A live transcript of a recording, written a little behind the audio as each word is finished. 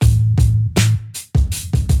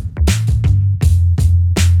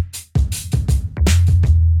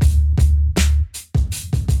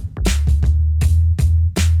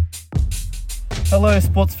Hello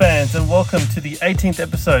sports fans and welcome to the 18th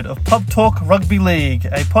episode of Pub Talk Rugby League,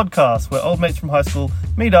 a podcast where old mates from high school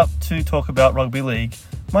meet up to talk about rugby league.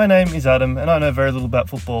 My name is Adam and I know very little about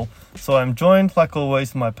football, so I'm joined like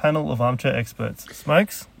always by my panel of armchair experts.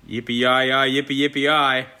 Smokes? Yippee-yi-yi,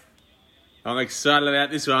 yippee-yippee-yi. I'm excited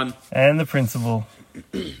about this one. And the principal.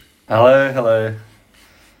 Hello.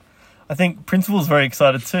 I think Principal's very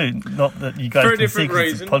excited too. Not that you guys can see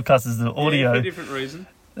because the podcast is the audio. Yeah, for a different reason.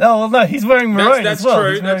 Oh, well, no, he's wearing maroon that's as well.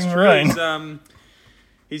 True. He's That's wearing true. maroon.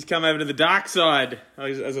 He's come over to the dark side,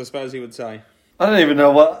 as I suppose he would say. I don't even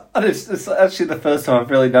know what... It's actually the first time I've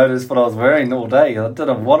really noticed what I was wearing all day. I don't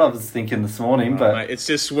know what I was thinking this morning, but... Mate, it's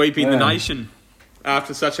just sweeping the nation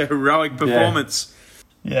after such a heroic performance.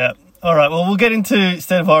 Yeah. All right, well, we'll get into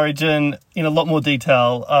State of Origin in a lot more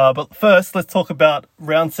detail. But first, let's talk about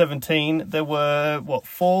round 17. There were,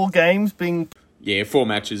 4 games being... Yeah, 4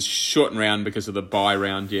 matches, shortened round because of the bye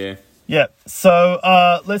round, yeah. Yeah, so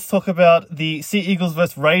let's talk about the Sea Eagles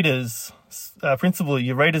versus Raiders. Principal,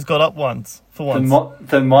 your Raiders got up for once.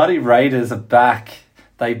 The mighty Raiders are back.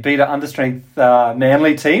 They beat an understrength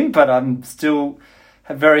Manly team, but I'm still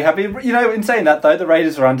very happy. You know, in saying that, though, the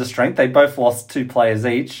Raiders were understrength. They both lost 2 players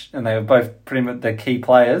each, and they were both pretty much the key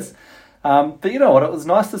players. But you know what? It was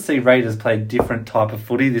nice to see Raiders play a different type of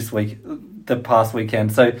footy the past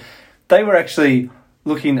weekend. So they were actually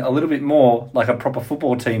looking a little bit more like a proper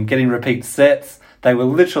football team, getting repeat sets. They were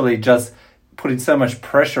literally just putting so much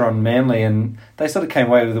pressure on Manly, and they sort of came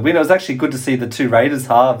away with the win. It was actually good to see the 2 Raiders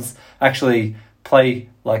halves actually play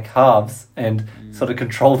like halves and sort of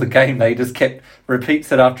control the game. They just kept repeat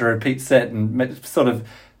set after repeat set and sort of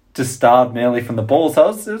just starved Manly from the ball. So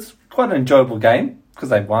it was quite an enjoyable game because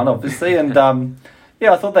they won, obviously. And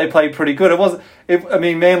I thought they played pretty good.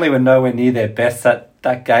 Manly were nowhere near their best at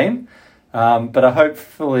that game. But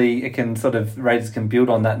hopefully Raiders can build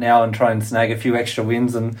on that now and try and snag a few extra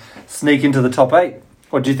wins and sneak into the top 8.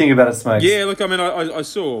 What do you think about it, Smokes? Yeah, look, I mean, I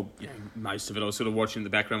saw most of it. I was sort of watching in the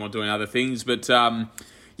background while doing other things. But, I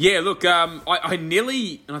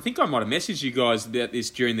nearly, and I think I might have messaged you guys about this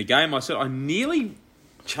during the game, I said I nearly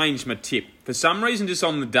changed my tip. For some reason, just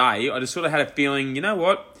on the day, I just sort of had a feeling, you know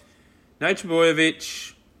what, No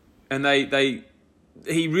Trbojevic, and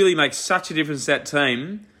he really makes such a difference to that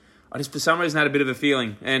team. I just, for some reason, had a bit of a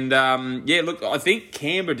feeling. And, I think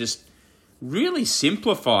Canberra just really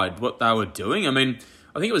simplified what they were doing. I mean,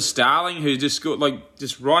 I think it was Starling who just scored,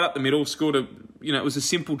 just right up the middle, scored it was a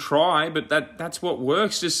simple try, but that's what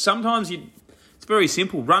works. Just sometimes it's very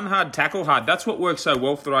simple. Run hard, tackle hard. That's what works so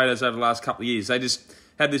well for the Raiders over the last couple of years. They just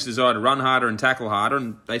had this desire to run harder and tackle harder,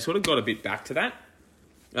 and they sort of got a bit back to that,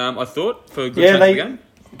 I thought, for a good chunk of the game.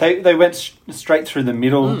 They went straight through the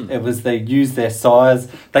middle. They used their size.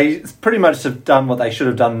 They pretty much have done what they should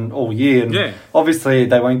have done all year. And obviously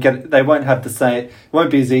they won't have the same. It won't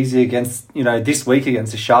be as easy against this week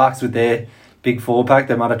against the Sharks with their big 4-pack.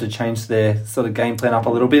 They might have to change their sort of game plan up a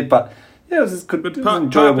little bit. But yeah, it was an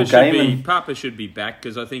enjoyable game. Papa should be back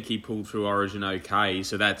because I think he pulled through Origin okay.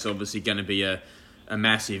 So that's obviously going to be a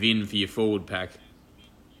massive in for your forward pack.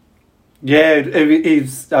 Yeah, he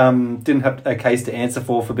didn't have a case to answer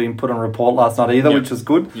for being put on report last night either, which was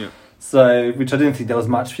good. Yep. So, which I didn't think there was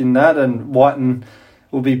much in that, and Whiten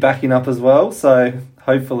will be backing up as well. So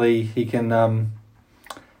hopefully he can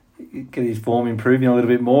get his form improving a little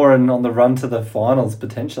bit more and on the run to the finals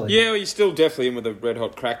potentially. Yeah, well, he's still definitely in with a red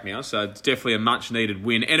hot crack now, so it's definitely a much needed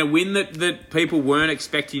win and a win that people weren't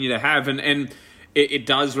expecting you to have, and it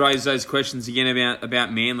does raise those questions again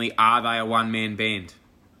about Manly. Are they a one man band?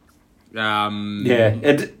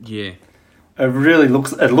 It really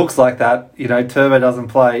looks like that. Turbo doesn't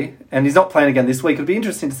play, and he's not playing again this week. It'll be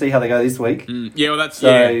interesting to see how they go this week.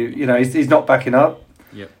 He's not backing up.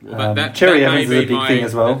 Yep. Well, Cherry Evans is a big thing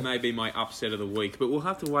as well. That may be my upset of the week, but we'll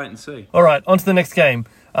have to wait and see. All right, on to the next game.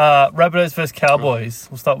 Rabbitohs versus Cowboys.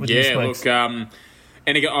 We'll start with you, Smokes. Look, I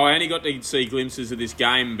only got to see glimpses of this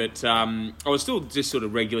game, but I was still just sort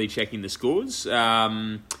of regularly checking the scores.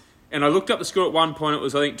 And I looked up the score at one point. It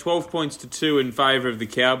was, I think, 12 points to 2 in favour of the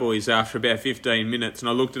Cowboys after about 15 minutes. And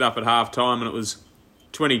I looked it up at half-time and it was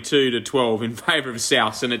 22 to 12 in favour of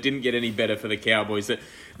South. And it didn't get any better for the Cowboys.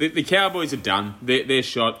 The Cowboys are done. They're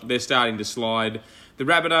shot. They're starting to slide. The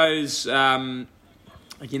Rabbitohs,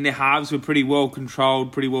 again, their halves were pretty well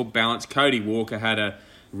controlled, pretty well balanced. Cody Walker had a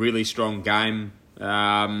really strong game.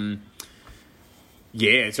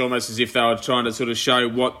 It's almost as if they were trying to sort of show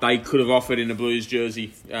what they could have offered in a Blues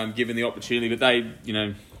jersey, given the opportunity. But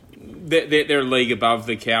they're a league above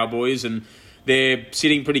the Cowboys, and they're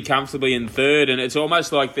sitting pretty comfortably in third. And it's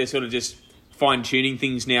almost like they're sort of just fine-tuning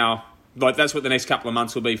things now like that's what the next couple of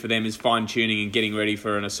months will be for them, is fine-tuning and getting ready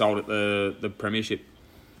for an assault at the premiership.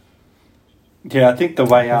 Yeah, I think the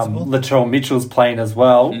way Latrell Mitchell's playing as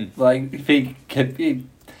well, like if he kept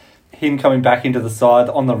him coming back into the side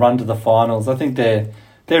on the run to the finals, I think they're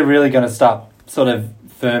really going to start sort of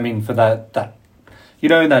firming for that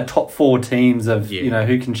in that top 4 teams of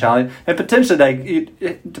who can challenge, and potentially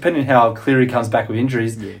depending on how Cleary comes back with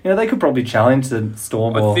injuries, they could probably challenge the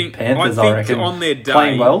Storm or Panthers. I reckon on their day,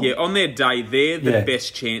 playing well. On their day, they're the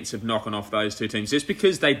best chance of knocking off those two teams, just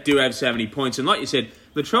because they do have so many points. And like you said,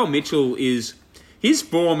 Latrell Mitchell his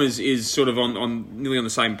form is sort of on nearly on the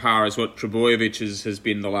same par as what Trbojevic has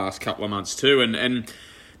been the last couple of months too. And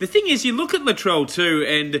the thing is, you look at Latrell too,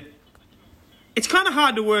 and it's kind of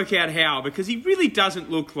hard to work out how, because he really doesn't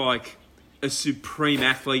look like a supreme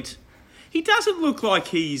athlete. He doesn't look like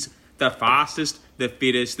he's the fastest, the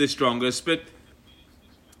fittest, the strongest, but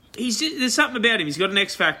there's something about him. He's got an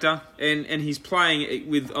X factor, and he's playing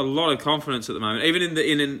with a lot of confidence at the moment. Even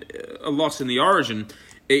in a loss in the Origin,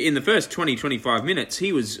 in the first 20-25 minutes,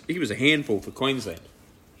 he was a handful for Queensland.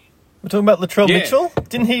 We're talking about Latrell Mitchell.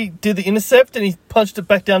 Didn't he do the intercept and he punched it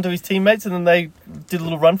back down to his teammates, and then they did a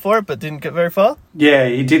little run for it but didn't get very far? Yeah,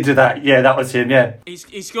 he did do that. Yeah, that was him, yeah. He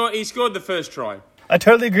scored the first try. I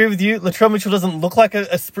totally agree with you. Latrell Mitchell doesn't look like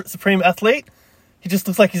a supreme athlete. He just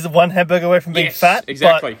looks like he's one hamburger away from being fat.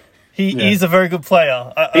 Exactly. But he is a very good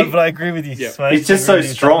player. But I agree with you. Yeah. He's just so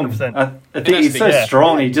strong. I think he's so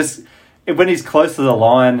strong. He just, when he's close to the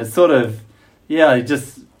line, it's sort of, he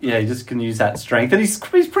just can use that strength. And he's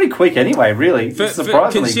pretty quick anyway, really.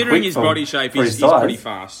 Surprisingly considering quick his body shape, he's pretty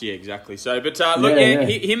fast. Yeah, exactly. So, but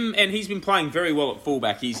him, and he's been playing very well at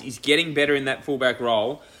fullback. He's getting better in that fullback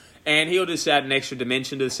role. And he'll just add an extra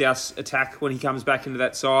dimension to the South's attack when he comes back into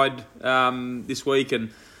that side this week.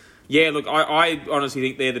 And, I honestly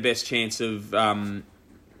think they're the best chance of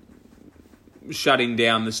shutting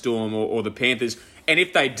down the Storm or the Panthers. And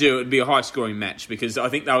if they do, it'd be a high-scoring match, because I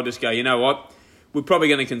think they'll just go, you know what? We're probably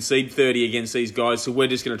going to concede 30 against these guys, so we're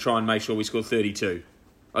just going to try and make sure we score 32.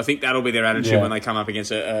 I think that'll be their attitude when they come up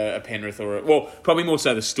against a Penrith probably more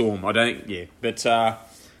so the Storm. But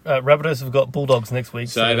Rabbitohs have got Bulldogs next week,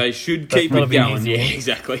 so they should keep it going. Yeah,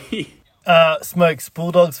 exactly. Smokes,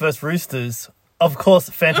 Bulldogs versus Roosters. Of course,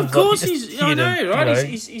 Phantom's Of course, he's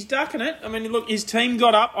ducking it. I mean, look, his team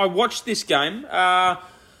got up. I watched this game.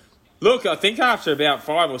 Look, I think after about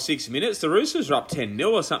 5 or 6 minutes, the Roosters are up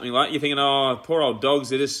 10-0 or something like that. You're thinking, poor old dogs,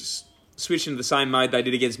 they're just switching to the same mode they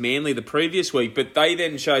did against Manly the previous week. But they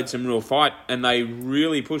then showed some real fight, and they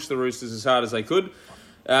really pushed the Roosters as hard as they could.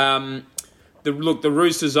 The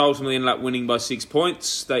Roosters ultimately ended up winning by 6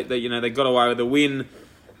 points. They got away with a win.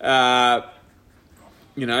 But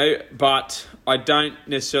I don't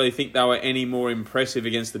necessarily think they were any more impressive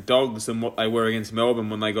against the Dogs than what they were against Melbourne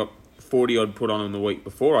when they got 40-odd put on them the week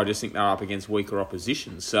before. I just think they're up against weaker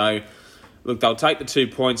opposition. So, look, they'll take the 2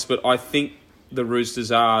 points, but I think the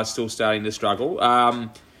Roosters are still starting to struggle.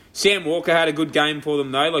 Sam Walker had a good game for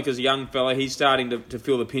them, though. Like, as a young fella, he's starting to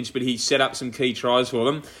feel the pinch, but he set up some key tries for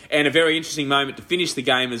them. And a very interesting moment to finish the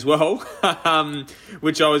game as well,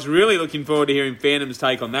 which I was really looking forward to hearing Phantom's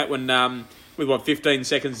take on that when, with 15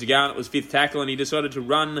 seconds to go, and it was fifth tackle, and he decided to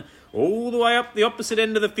run all the way up the opposite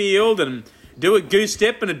end of the field and do a goose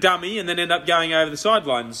step and a dummy, and then end up going over the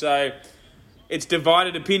sideline. So it's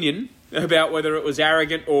divided opinion about whether it was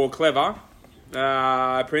arrogant or clever.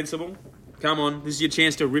 Principal, come on, this is your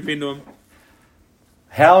chance to rip into him.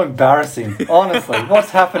 How embarrassing. Honestly, what's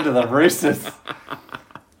happened to the Roosters?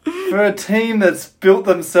 For a team that's built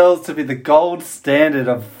themselves to be the gold standard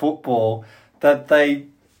of football, that they're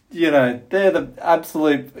the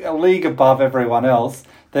absolute league above everyone else.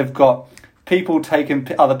 They've got people taking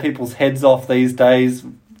other people's heads off these days.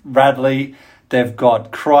 Radley, they've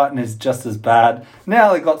got Crichton is just as bad.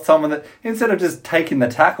 Now they've got someone that, instead of just taking the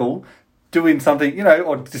tackle, doing something,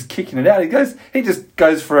 or just kicking it out, he just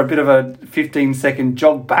goes for a bit of a 15-second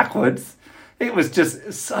jog backwards. It was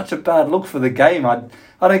just such a bad look for the game. I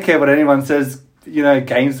don't care what anyone says,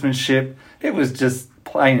 gamesmanship. It was just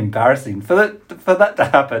plain embarrassing. For that to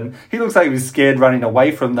happen, he looks like he was scared running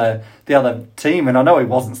away from the other team, and I know he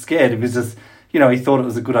wasn't scared. It was just, he thought it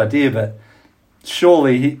was a good idea, but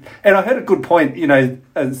surely and I heard a good point,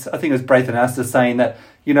 as I think it was Braithen Astor saying that,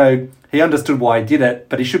 he understood why he did it,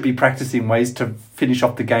 but he should be practicing ways to finish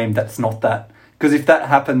off the game that's not that. Because if that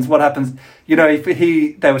happens, what happens, they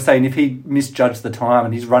were saying if he misjudged the time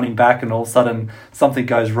and he's running back and all of a sudden something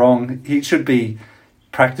goes wrong, he should be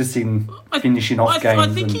practicing finishing off games. I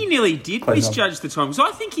think he nearly did misjudge the time, because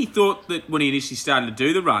I think he thought that when he initially started to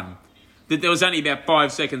do the run, that there was only about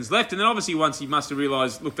 5 seconds left. And then obviously once he must have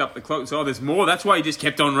realised, looked up the clock and said, oh, there's more. That's why he just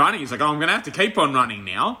kept on running. He's like, oh, I'm going to have to keep on running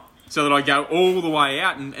now so that I go all the way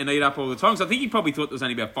out and eat up all the time. So I think he probably thought there was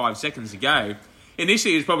only about 5 seconds to go.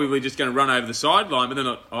 Initially, he was probably just going to run over the sideline, but then,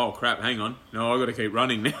 oh, crap, hang on. No, I've got to keep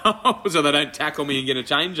running now so they don't tackle me and get a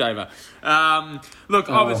changeover.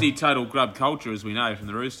 Obviously, total grub culture, as we know from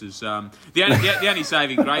the Roosters. The only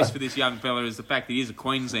saving grace for this young fella is the fact that he is a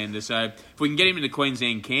Queenslander. So if we can get him into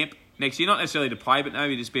Queensland camp next year, not necessarily to play, but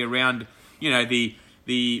maybe just be around,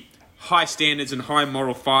 the high standards and high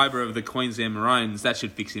moral fibre of the Queensland Maroons, that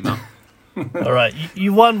should fix him up. All right,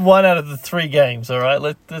 you won 1 out of the 3 games. All right,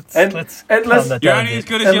 let's calm that You're down. only as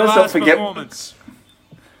good as your last performance.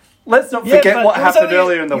 Let's not forget what happened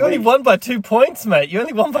earlier in the week. You only won by 2 points, mate. You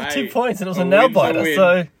only won by 2 points, and it was a nail biter.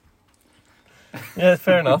 So, yeah,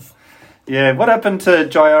 fair enough. Yeah, what happened to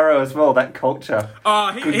Jairo as well? That culture.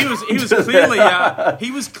 Oh, he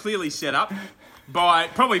was clearly set up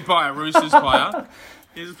probably by a Roosters player.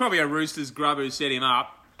 It was probably a Roosters grub who set him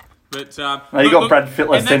up. But got Brad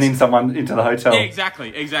Fittler sending someone into the hotel. Yeah,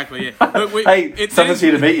 exactly. Yeah. Hey, someone's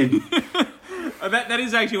here to meet you. that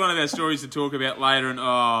is actually one of our stories to talk about later. And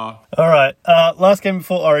all right, last game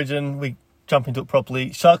before Origin, we jump into it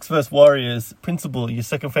properly. Sharks versus Warriors. Principal, your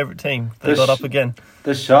second favourite team. They got up again.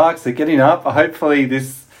 The Sharks are getting up. Hopefully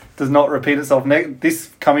this does not repeat itself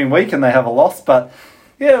this coming week and they have a loss. But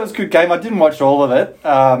yeah, it was a good game. I didn't watch all of it.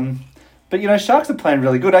 But Sharks are playing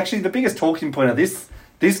really good. Actually, the biggest talking point of this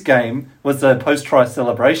game was the post-try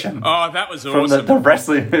celebration. Oh, that was awesome. From the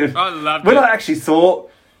wrestling. I loved it.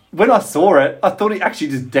 When I saw it, I thought he actually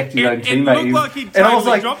just decked his own teammate. It looked like he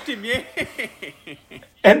totally dropped him, yeah.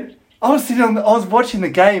 And I was watching the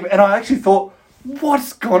game, and I actually thought,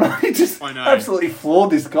 what's going on? He just absolutely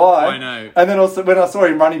floored this guy. I know. And then also when I saw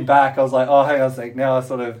him running back, I was like, oh, hang on a sec. Now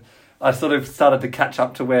I sort of started to catch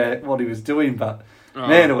up to what he was doing, but.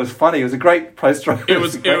 Man, it was funny. It was a great post-try. It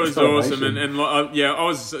was awesome, and I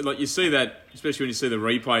was like, you see that, especially when you see the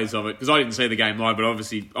replays of it, because I didn't see the game live, but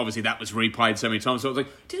obviously that was replayed so many times. So I was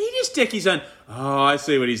like, did he just deck his own? Oh, I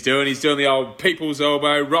see what he's doing. He's doing the old people's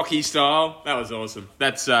elbow, Rocky style. That was awesome.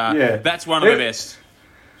 That's one of the best.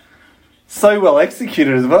 So well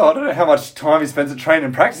executed as well. I don't know how much time he spends at training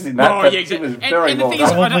and practicing that. Oh, yeah, exactly. It was very well done.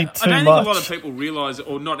 I don't think a lot of people realise,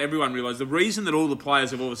 or not everyone realise, the reason that all the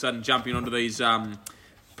players have all of a sudden jumping onto these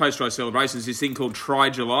post-try celebrations is this thing called Try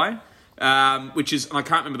July, which is, I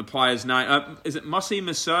can't remember the player's name. Is it Mossy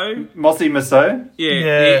Maso? Mossy Maso?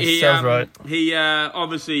 Yeah, sounds right. He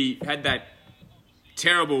obviously had that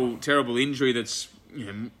terrible, terrible injury that's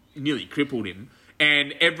nearly crippled him.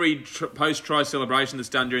 And every post-try celebration that's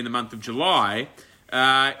done during the month of July,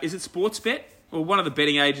 is it Sportsbet? Or one of the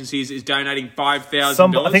betting agencies is donating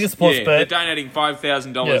 $5,000. I think it's Sportsbet. They're donating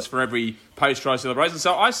 $5,000 for every post-try celebration.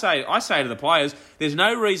 So I say to the players, there's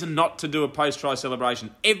no reason not to do a post-try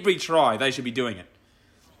celebration. Every try, they should be doing it.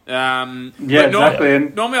 Exactly.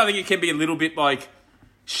 Normally, I think it can be a little bit like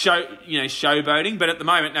showboating. But at the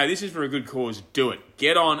moment, no, this is for a good cause. Do it.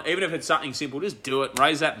 Get on. Even if it's something simple, just do it.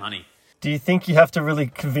 Raise that money. Do you think you have to really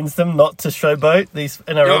convince them not to showboat these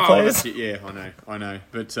NRL players? Yeah, I know.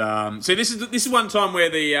 But so this is one time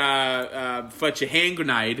where the Fletcher hand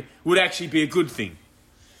grenade would actually be a good thing.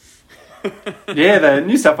 Yeah, the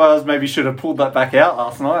New South Wales maybe should have pulled that back out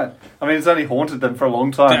last night. I mean, it's only haunted them for a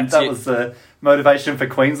long time. That was the motivation for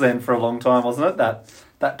Queensland for a long time, wasn't it?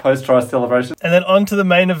 That post-try celebration. And then on to the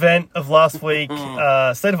main event of last week,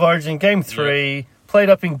 State of Origin, Game 3. Yeah. Played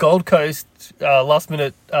up in Gold Coast, last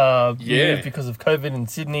minute move because of COVID in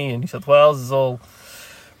Sydney and New South Wales is all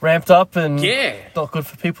ramped up and not good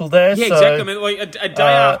for people there. Yeah, exactly. I mean, like a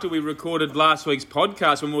day after we recorded last week's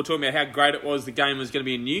podcast when we were talking about how great it was the game was going to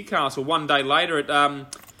be in Newcastle, one day later it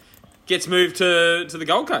gets moved to the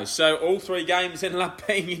Gold Coast. So all 3 games ended up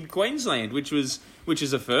being in Queensland, which is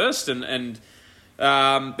a first.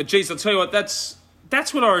 But geez, I'll tell you what, that's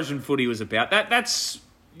what Origin footy was about. That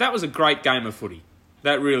was a great game of footy.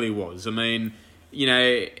 That really was. I mean,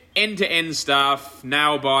 end-to-end stuff,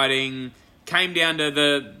 nail-biting, came down to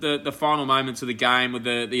the final moments of the game with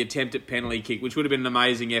the attempt at penalty kick, which would have been an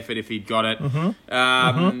amazing effort if he'd got it.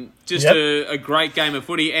 Just a great game of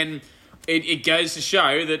footy. And it goes to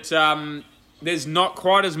show that there's not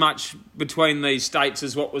quite as much between these states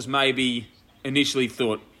as what was maybe initially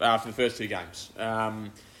thought after the first 2 games.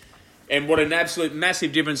 And what an absolute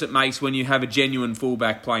massive difference it makes when you have a genuine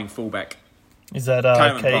fullback playing fullback. Is that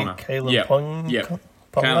Kalyn Ponga? Yeah,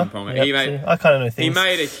 Kalyn Ponga. Yep, I kind of know things. He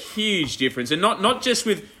made a huge difference. And not just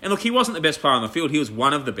with... And look, he wasn't the best player on the field. He was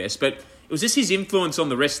one of the best. But it was just his influence on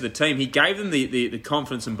the rest of the team. He gave them the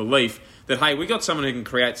confidence and belief that, hey, we got someone who can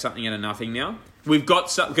create something out of nothing now. we've got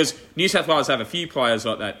some, because New South Wales have a few players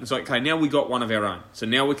like that. It's like, okay, now we got one of our own. So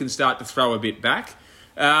now we can start to throw a bit back.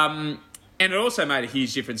 And it also made a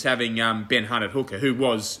huge difference having Ben Hunt at hooker, who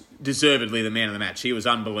was deservedly the man of the match. He was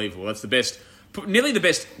unbelievable. That's nearly the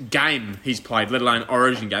best game he's played, let alone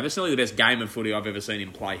Origin game. That's nearly the best game of footy I've ever seen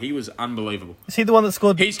him play. He was unbelievable. Is he the one that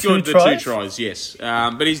scored He scored two the tries? 2 tries, yes.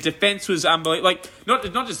 But his defence was unbelievable. Like,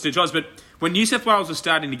 not just 2 tries, but when New South Wales was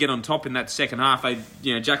starting to get on top in that second half,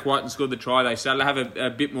 Jack Whiten scored the try. They started to have a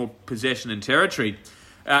bit more possession and territory.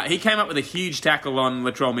 He came up with a huge tackle on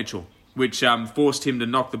Latrell Mitchell, which forced him to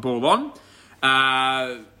knock the ball on.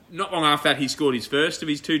 Not long after that, he scored his first of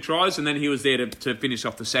his 2 tries, and then he was there to finish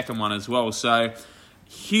off the second one as well. So,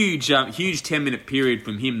 huge 10-minute period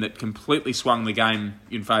from him that completely swung the game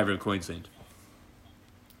in favour of Queensland.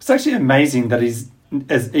 It's actually amazing that he's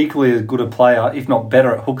as equally as good a player, if not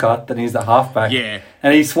better, at hooker than he is at halfback. Yeah.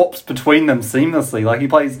 And he swaps between them seamlessly. Like, he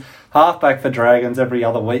plays halfback for Dragons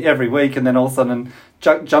every week, and then all of a sudden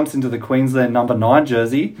jumps into the Queensland number 9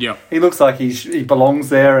 jersey. Yeah. He looks like he belongs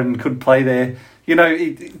there and could play there.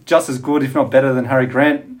 Just as good, if not better, than Harry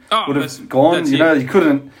Grant would have gone. He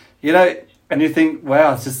couldn't. And you think,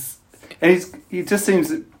 wow, it's just, and he just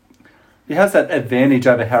seems. He has that advantage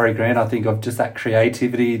over Harry Grant, I think, of just that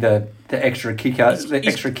creativity, the extra kicker,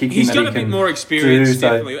 extra kicking. He's that got he a bit can more experience, do,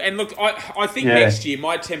 definitely. And look, I think next year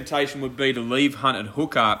my temptation would be to leave Hunt at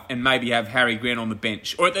hooker and maybe have Harry Grant on the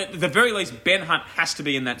bench, or at the very least, Ben Hunt has to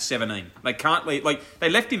be in that 17. They can't leave. Like, they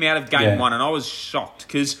left him out of game 1, and I was shocked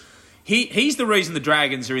because he's the reason the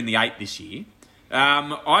Dragons are in the 8 this year.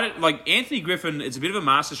 Anthony Griffin. It's a bit of a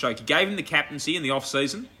masterstroke. He gave him the captaincy in the off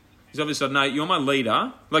season. He's obviously said, no, you're my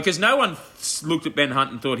leader. Because no one looked at Ben Hunt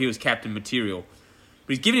and thought he was captain material.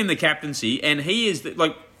 But he's given him the captaincy, and he is, a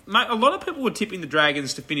lot of people were tipping the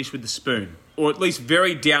Dragons to finish with the spoon, or at least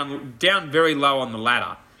very down very low on the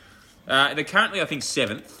ladder. They're currently, I think,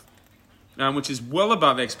 7th, which is well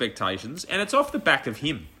above expectations, and it's off the back of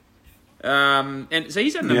him. And so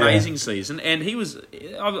he's had an amazing season, and I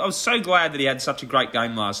was so glad that he had such a great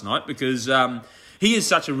game last night, because he is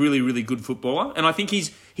such a really, really good footballer, and I think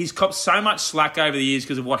he's copped so much slack over the years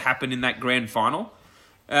because of what happened in that grand final.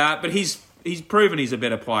 But he's proven he's a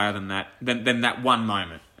better player than that one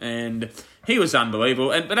moment, and he was unbelievable.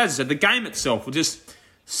 But as I said, the game itself was just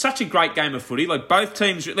such a great game of footy. Like, both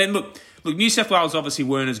teams. Then look, New South Wales obviously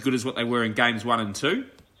weren't as good as what they were in games 1 and 2,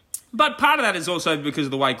 but part of that is also because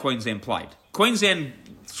of the way Queensland played. Queensland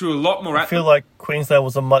threw a lot more. I feel like Queensland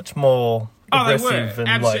was a much more. They were.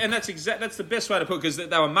 Absolutely. And that's the best way to put it, because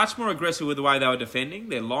they were much more aggressive with the way they were defending.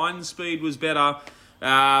 Their line speed was better.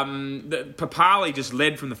 Papali just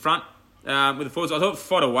led from the front with the forwards. I thought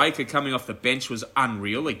Fodawaker coming off the bench was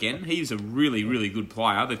unreal again. He's a really, really good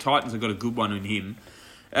player. The Titans have got a good one in him.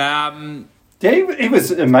 He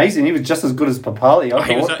was amazing. He was just as good as Papali, I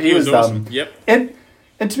thought. He was awesome. Yep.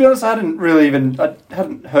 And to be honest, I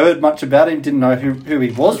hadn't heard much about him. Didn't know who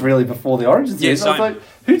he was really before the Origin season. I was like,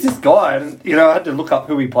 who's this guy? And I had to look up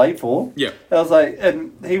who he played for. Yeah. I was like,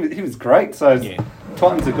 and he was great. So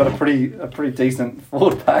Titans have got a pretty decent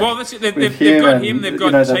forward pack. Well, they've got him. They've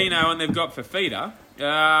got Tino, and they've got Fafita.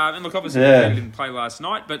 And look, obviously Fafita didn't play last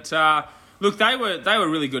night, but look, they were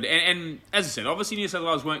really good. And as I said, obviously New South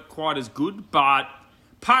Wales weren't quite as good, but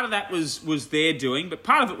part of that was their doing, but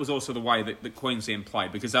part of it was also the way that Queensland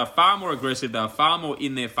played, because they were far more aggressive, they were far more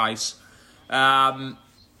in their face.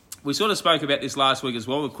 We sort of spoke about this last week as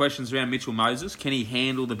well, the questions around Mitchell Moses. Can he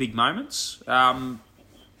handle the big moments?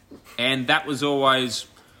 And that was always,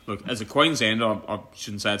 look, as a Queenslander, I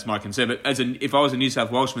shouldn't say it's my concern, but if I was a New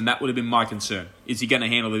South Welshman, that would have been my concern. Is he going to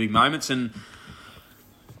handle the big moments? And,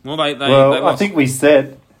 they lost. I think we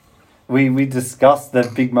said... We discussed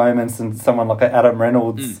the big moments, and someone like Adam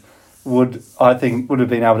Reynolds would have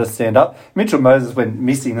been able to stand up. Mitchell Moses went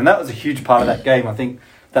missing, and that was a huge part of that game. I think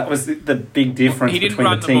that was the big difference between the teams. He didn't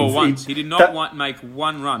run the ball once. He did not make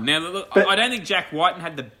one run. Now, look, I don't think Jack Whiten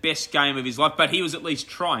had the best game of his life, but he was at least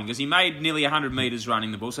trying, because he made nearly 100 metres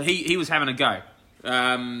running the ball, so he was having a go.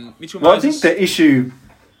 Mitchell Moses... I think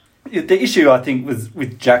the issue I think was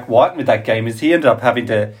with Jack Whiten with that game is he ended up having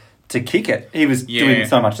to kick it. He was doing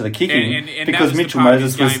so much of the kicking and because Mitchell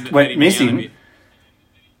Moses went missing.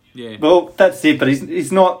 Yeah. Well, that's it, but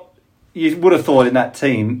he's not... You would have thought in that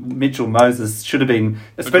team, Mitchell Moses should have been,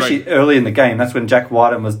 especially early in the game. That's when Jack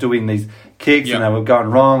Whiten was doing these kicks and they were going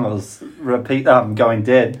wrong. It was going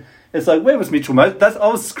dead. It's like, where was Mitchell Moses? I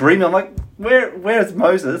was screaming. I'm like, where's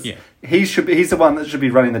Moses? Yeah. He's the one that should be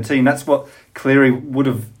running the team. That's what Cleary would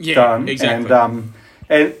have done. Exactly. And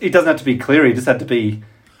it doesn't have to be Cleary. It just had to be...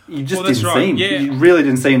 You just didn't see him. Yeah. You really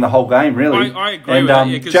didn't see him the whole game, really. I agree with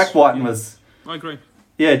that. Jack Whiten was... I agree.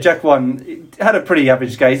 Jack One had a pretty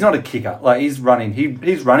average game. He's not a kicker. Like, his running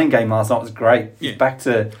game last night was great. He's back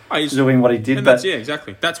to doing what he did. But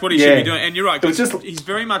exactly. That's what he should be doing. And you're right. He's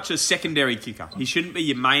very much a secondary kicker. He shouldn't be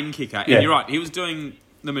your main kicker. And you're right. He was doing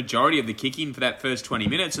the majority of the kicking for that first 20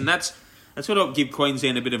 minutes, and that's what will give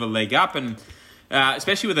Queensland a bit of a leg up. And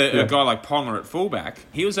especially with a guy like Ponga at fullback,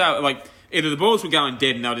 he was either the balls were going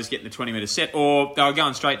dead and they were just getting the 20-metre set, or they were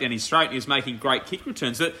going straight down his throat and he was making great kick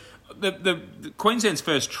returns. The Queensland's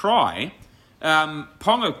first try,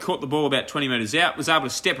 Ponga caught the ball about 20 metres out, was able to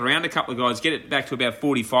step around a couple of guys, get it back to about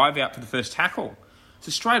 45 out for the first tackle.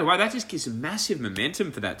 So straight away, that just gives them massive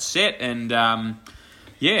momentum for that set. And,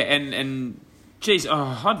 geez,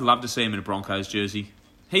 I'd love to see him in a Broncos jersey.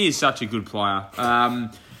 He is such a good player.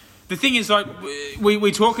 The thing is, like,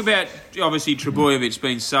 we talk about, obviously, Trbojevic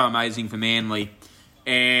being so amazing for Manly,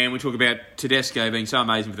 and we talk about Tedesco being so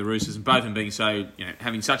amazing for the Roosters, and both of them being so,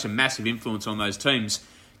 having such a massive influence on those teams.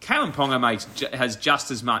 Kalyn Ponga has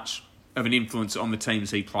just as much of an influence on the teams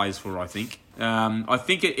he plays for, I think. I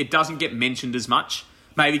think it doesn't get mentioned as much,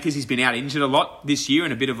 maybe because he's been out injured a lot this year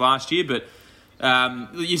and a bit of last year, but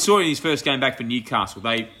you saw in his first game back for Newcastle,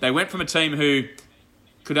 they went from a team who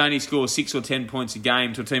could only score 6 or 10 points a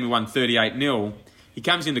game to a team who won 38-0. He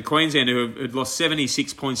comes into Queensland who had lost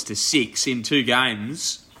 76 points to 6 in 2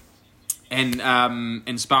 games,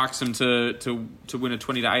 and sparks them to win a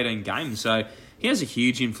 20-18 game. So he has a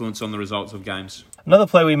huge influence on the results of games. Another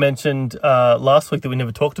player we mentioned last week that we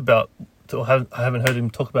never talked about, or I haven't heard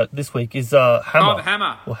him talk about this week, is Hammer. Oh, the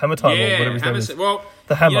Hammer. Or Hammer Time, or whatever his name is. Well,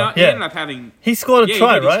 the Hammer, he ended up having... He scored a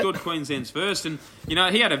try, right? He scored Queensland's first, and,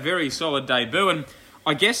 he had a very solid debut, and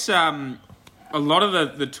I guess a lot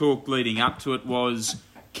of the talk leading up to it was,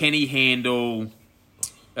 can he handle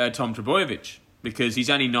Tom Trbojevic? Because he's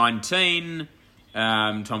only 19.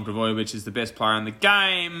 Tom Trbojevic is the best player in the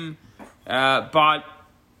game. But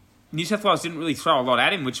New South Wales didn't really throw a lot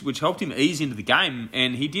at him, which helped him ease into the game.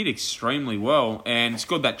 And he did extremely well and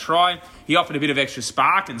scored that try. He offered a bit of extra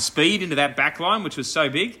spark and speed into that back line, which was so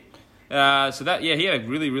big. He had a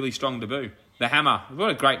really, really strong debut. The Hammer. What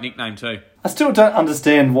a great nickname too. I still don't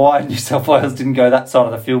understand why New South Wales didn't go that side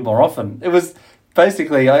of the field more often. It was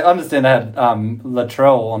basically, I understand they had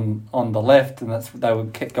Latrell on the left, and they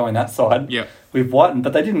kept going that side with Whiten,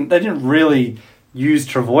 but they didn't really use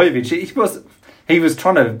Trbojevic. He was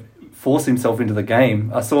trying to force himself into the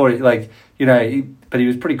game. I saw it, but he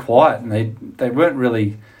was pretty quiet, and they weren't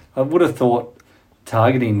really. I would have thought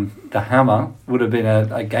targeting the Hammer would have been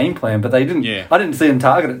a game plan, but they didn't. I didn't see them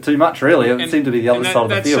target it too much, really. It seemed to be the other side of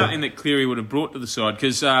the field. That's something that Cleary would have brought to the side,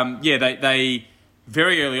 because, they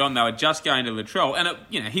very early on, they were just going to Latrell, and,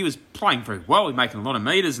 he was playing very well. He was making a lot of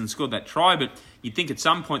metres and scored that try, but you'd think at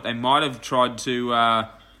some point they might have tried to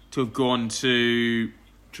have gone to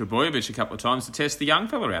Trbojevic a couple of times to test the young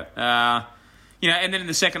fella out. And then in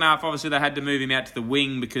the second half, obviously, they had to move him out to the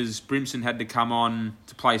wing because Brimson had to come on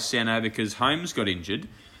to play centre because Holmes got injured.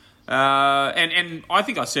 And I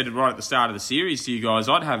think I said it right at the start of the series to you guys.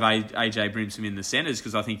 I'd have AJ Brimson in the centres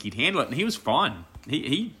because I think he'd handle it, and he was fine.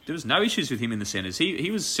 There was no issues with him in the centres. He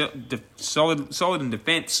was solid in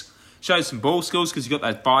defence, showed some ball skills because he got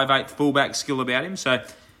that 5'8" fullback skill about him. So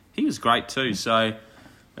he was great too. So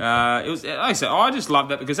it was, like I said, I just love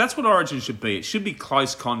that because that's what Origin should be. It should be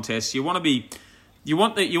close contests. You want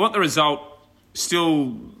the result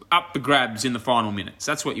still up the grabs in the final minutes.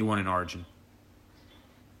 That's what you want in Origin.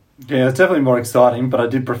 Yeah, it's definitely more exciting, but I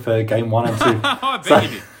did prefer game 1 and 2.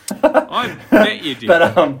 I bet you did.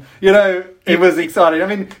 But it was exciting. I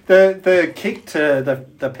mean, the kick to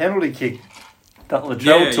the penalty kick that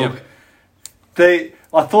Latrell took.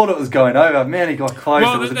 I thought it was going over. Man, he got close.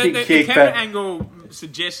 It was a big kick. The camera angle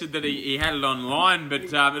suggested that he had it on line, but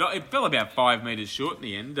it fell about 5 metres short in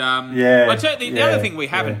the end. The other thing we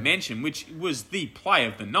haven't mentioned, which was the play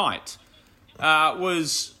of the night,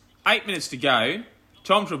 was 8 minutes to go.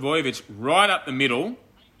 Tom Trbojevic right up the middle.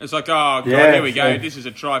 It's like, oh, God, here we go. Yeah. This is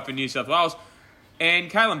a try for New South Wales. And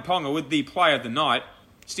Kalyn Ponga, with the play of the night,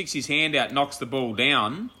 sticks his hand out, knocks the ball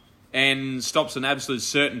down, and stops an absolute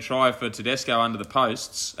certain try for Tedesco under the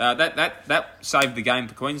posts. That saved the game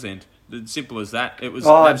for Queensland. It's simple as that. It was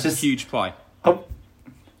a huge play.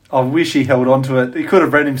 I wish he held on to it. He could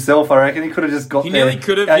have ran himself, I reckon. He could have just got there. He nearly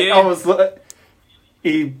could have, yeah. I was,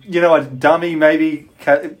 a dummy, maybe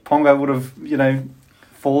Ponga would have,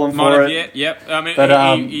 fallen for it. Yep. I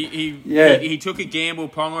mean, he took a gamble,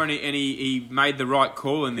 Ponga, and he made the right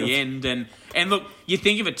call in the end. And look, you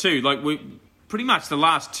think of it too, like pretty much the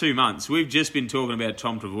last 2 months, we've just been talking about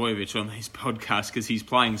Tom Trbojevic on these podcasts because he's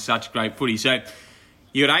playing such great footy. So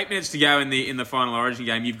you got 8 minutes to go in the final Origin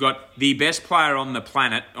game. You've got the best player on the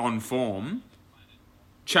planet on form,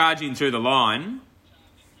 charging through the line,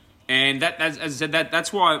 and that, as I said,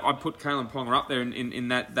 that's why I put Kalen Ponga up there in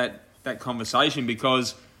that conversation,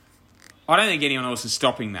 because I don't think anyone else is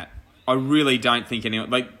stopping that. I really don't think anyone,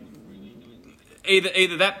 like,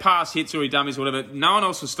 either that pass hits or he dummies or whatever. No one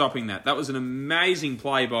else was stopping that. That was an amazing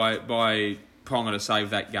play by Ponga to save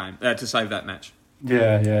that game, to save that match.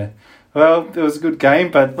 Yeah. Well, it was a good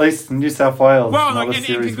game, but at least New South Wales. Well, and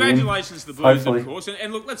congratulations to the Blues, hopefully. Of course.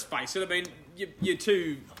 And look, let's face it. I mean, your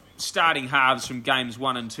two starting halves from games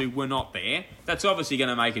 1 and 2 were not there. That's obviously going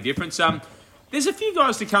to make a difference. There's a few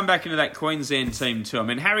guys to come back into that Queensland team too. I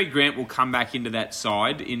mean, Harry Grant will come back into that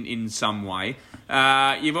side in some way.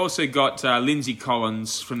 You've also got Lindsay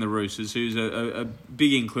Collins from the Roosters, who's a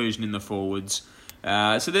big inclusion in the forwards.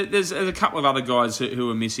 So there's a couple of other guys who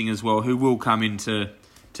are missing as well, who will come into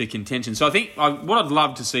contention. So I think what I'd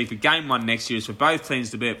love to see for Game 1 next year is for both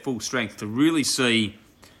teams to be at full strength, to really see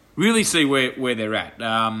where they're at.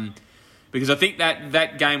 Because I think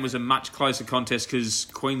that game was a much closer contest, because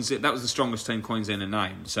Queensland, that was the strongest team Queensland had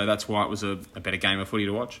named. So that's why it was a better game of footy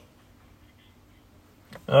to watch.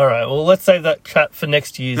 All right, well, let's save that chat for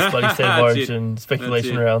next year's Bloody State of Origin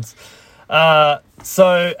speculation rounds.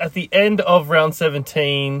 So at the end of round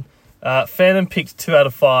 17, Phantom picked 2 out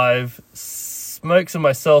of 5. Smokes and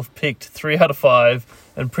myself picked 3 out of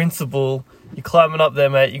 5. And Principal, you're climbing up there,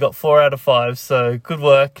 mate. You got 4 out of 5. So good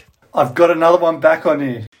work. I've got another one back on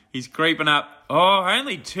you. He's creeping up. Oh,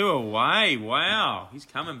 only 2 away. Wow, he's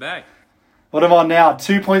coming back. What am I now?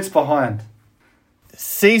 2 points behind.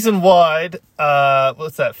 Season-wide,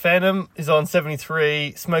 what's that? Phantom is on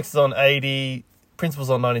 73, Smokes is on 80, Principal's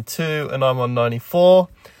on 92, and I'm on 94.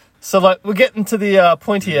 So, like, we're getting to the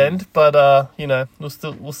pointy end, but,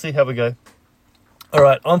 we'll see how we go. All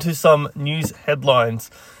right, on to some news headlines.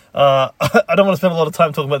 I don't want to spend a lot of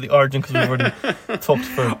time talking about the Origin, because we've already talked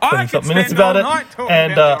for 20-something minutes about it.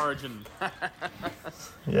 And about the Origin.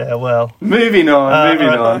 Yeah, well. Moving on.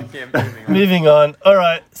 Moving on. All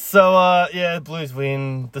right. So, Blues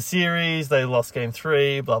win the series. They lost game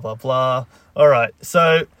 3, blah, blah, blah. All right.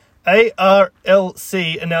 So,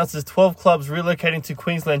 ARLC announces 12 clubs relocating to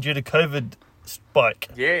Queensland due to COVID spike.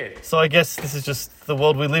 Yeah. So, I guess this is just the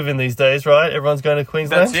world we live in these days, right? Everyone's going to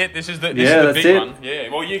Queensland? That's it. This is the big one. Yeah.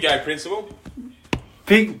 Well, you go, Principal.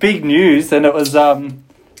 Big news, and it was...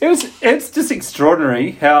 It's just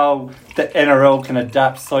extraordinary how the NRL can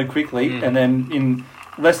adapt so quickly, and then in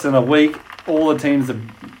less than a week, all the teams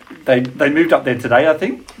they moved up there today. I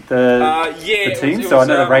think the team. So I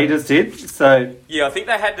know the Raiders did. So yeah, I think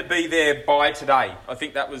they had to be there by today. I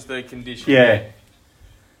think that was the condition. Yeah,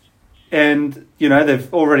 and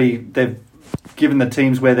they've given the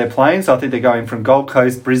teams where they're playing. So I think they're going from Gold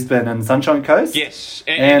Coast, Brisbane, and Sunshine Coast. Yes,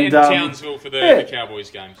 and Townsville for the Cowboys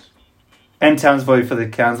games. And Townsville for the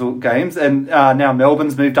Council games, and now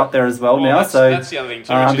Melbourne's moved up there as well now. That's the other thing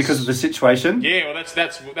too, because of the situation. Yeah, well,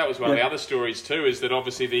 that was one of the other stories too. Is that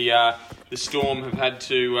obviously the Storm have had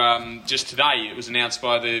to just today it was announced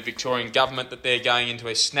by the Victorian government that they're going into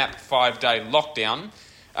a snap 5-day lockdown,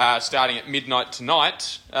 starting at midnight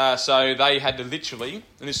tonight. So they had to literally,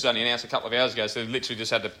 and this was only announced a couple of hours ago, so they literally just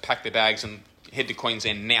had to pack their bags and head to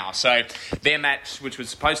Queensland now. So their match, which was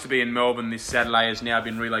supposed to be in Melbourne this Saturday, has now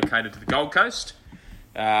been relocated to the Gold Coast.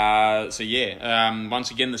 Once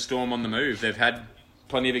again, the Storm on the move. They've had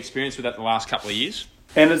plenty of experience with that the last couple of years.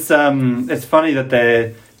 And it's funny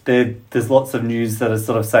that there's lots of news that are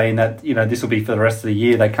sort of saying that this will be for the rest of the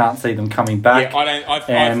year. They can't see them coming back. Yeah,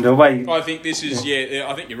 I think this is. Yeah,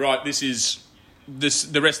 I think you're right. This is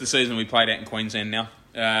the rest of the season we played out in Queensland now.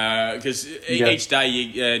 Because each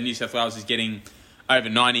day New South Wales is getting over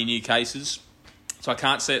 90 new cases. So I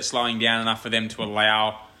can't see it slowing down enough for them to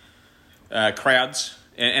allow crowds.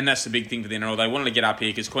 And that's the big thing for the NRL. They wanted to get up here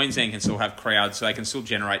because Queensland can still have crowds, so they can still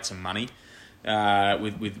generate some money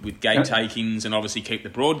with gate takings, and obviously keep the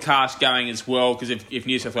broadcast going as well. Because if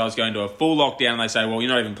New South Wales go into a full lockdown and they say, well,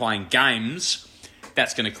 you're not even playing games,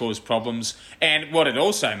 that's going to cause problems. And what it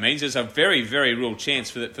also means is a very, very real chance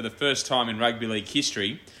for the first time in rugby league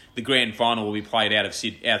history, the grand final will be played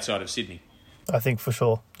outside of Sydney. I think for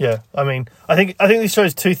sure. Yeah. I mean, I think this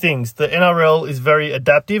shows two things. The NRL is very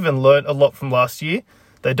adaptive and learnt a lot from last year.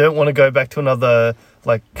 They don't want to go back to another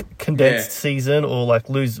condensed season or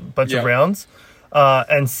lose a bunch of rounds.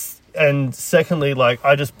 And secondly,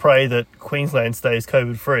 I just pray that Queensland stays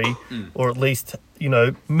COVID free, or at least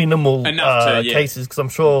minimal cases, because I'm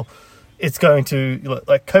sure it's going to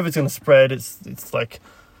COVID's going to spread. It's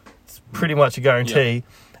pretty much a guarantee.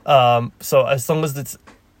 So as long as it's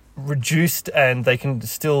reduced and they can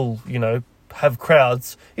still have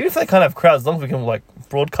crowds, even if they can't have crowds, as long as we can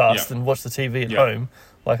broadcast and watch the TV at home,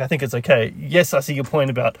 Like, I think it's okay. Yes, I see your point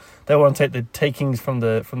about they want to take the takings from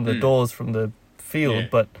the doors from the field,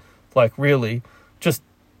 but like really, just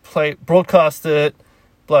broadcast it,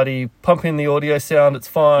 bloody pump in the audio sound. It's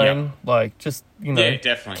fine. Like, just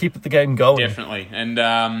definitely keep the game going. Definitely, and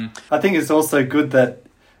I think it's also good that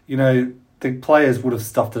the players would have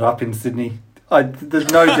stuffed it up in Sydney. There's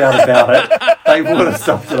no doubt about it. They would have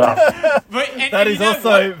stuffed it up. That is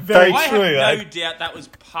also very true. I have no doubt that was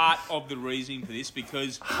part of the reasoning for this,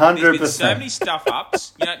 because 100%. there's been so many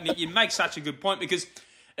stuff-ups. You make such a good point, because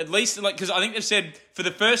at least, because I think they've said for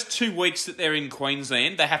the first 2 weeks that they're in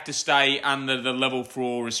Queensland, they have to stay under the level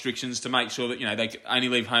 4 restrictions to make sure that they only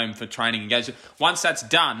leave home for training and games. Once that's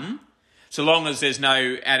done, so long as there's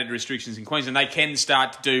no added restrictions in Queensland, they can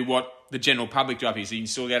start to do what the general public do up here. So you can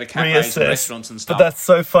still go to cafes and restaurants and stuff. But that's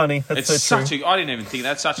so funny. That's so true. I didn't even think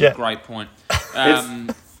that's such a great point.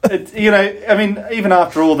 It's even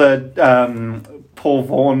after all the Paul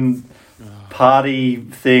Vaughan party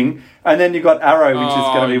thing, and then you've got Arrow, which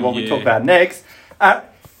is going to be what we talk about next.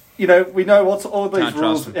 We know what's all these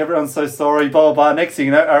rules. Everyone's so sorry, blah, blah, blah. Next thing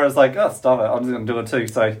you know, Arrow's like, oh, stop it. I'm just going to do it too.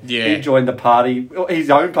 So he joined the party, his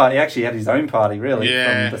own party. He actually had his own party, really,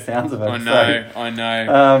 from the sounds of it. I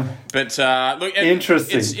know. But look,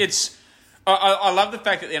 interesting. I love the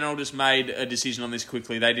fact that the NRL just made a decision on this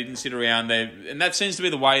quickly. They didn't sit around there, and that seems to be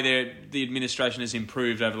the way the administration has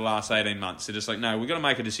improved over the last 18 months. They're just like, no, we've got to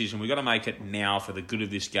make a decision. We've got to make it now for the good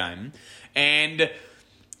of this game. And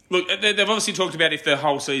look, they've obviously talked about if the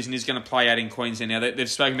whole season is going to play out in Queensland now. They've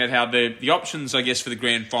spoken about how the options, I guess, for the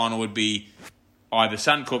grand final would be either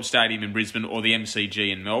Suncorp Stadium in Brisbane or the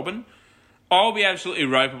MCG in Melbourne. I'll be absolutely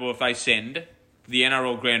ropeable if they send the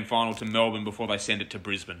NRL grand final to Melbourne before they send it to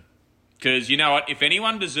Brisbane. Because you know what? If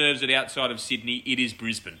anyone deserves it outside of Sydney, it is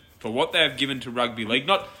Brisbane. For what they have given to rugby league.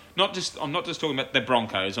 I'm not just talking about the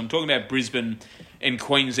Broncos. I'm talking about Brisbane and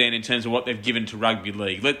Queensland in terms of what they've given to rugby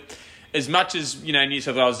league. As much as New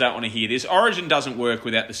South Wales don't want to hear this, Origin doesn't work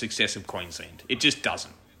without the success of Queensland. It just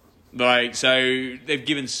doesn't. So they've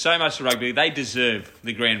given so much to rugby. They deserve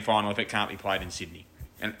the grand final if it can't be played in Sydney.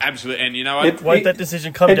 And absolutely, and you know what? Won't that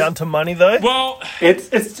decision come down to money though? Well,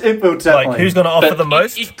 it will definitely. Like, who's going to offer the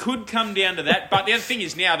most? It could come down to that. But the other thing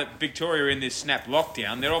is, now that Victoria are in this snap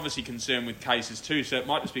lockdown, they're obviously concerned with cases too. So it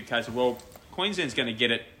might just be a case of, well, Queensland's going to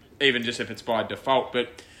get it, even just if it's by default.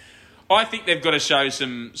 But I think they've got to show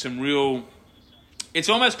some real. It's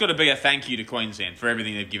almost got to be a thank you to Queensland for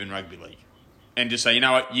everything they've given rugby league, and just say, you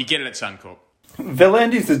know what, you get it at Suncorp.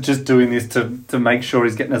 V'landys is just doing this to make sure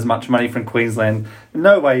he's getting as much money from Queensland.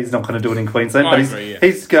 No way he's not going to do it in Queensland. I agree,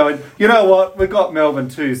 he's going, you know what, we've got Melbourne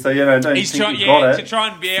too, so, don't think you've got it. To try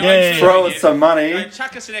and throw us some money.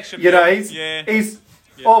 Chuck us an extra he's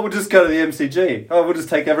we'll just go to the MCG. We'll just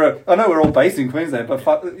take everyone. I know we're all based in Queensland, but,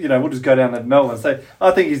 we'll just go down to Melbourne. So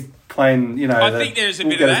I think he's playing, I think there's a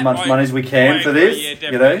we'll bit get of as much money as we can for this. Yeah,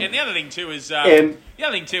 definitely. And the other thing too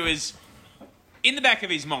is, in the back of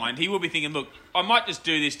his mind, he will be thinking, look, I might just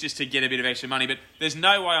do this just to get a bit of extra money, but there's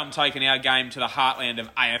no way I'm taking our game to the heartland of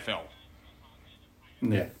AFL.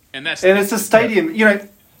 Yeah. And it's a stadium,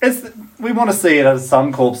 we want to see it at a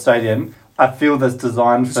Suncorp Stadium. I feel that's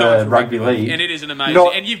designed for rugby league. And it is an amazing...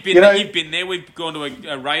 and you've been there. We've gone to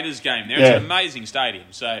a Raiders game there. It's an amazing stadium.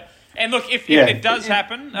 So, and look, if it does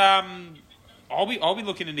happen... I'll be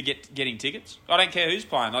looking into getting tickets. I don't care who's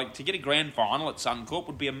playing. To get a grand final at Suncorp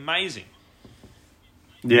would be amazing.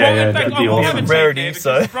 That'd be awesome. Rarity,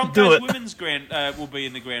 so Broncos do it. Women's will be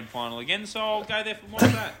in the grand final again, so I'll go there for more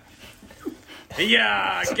of that.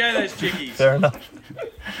 Yeah, go those chickies. Fair enough.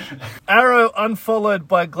 Arrow unfollowed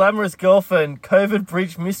by glamorous girlfriend. COVID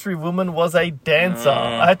breach mystery woman was a dancer.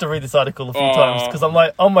 I had to read this article a few times because I'm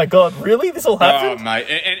like, oh my god, really? This all happened? Oh, mate.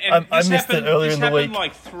 And I missed it earlier in the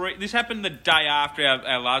week. This happened the day after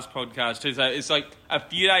our last podcast too. So it's like a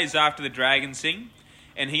few days after the Dragons thing.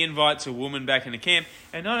 And he invites a woman back into camp.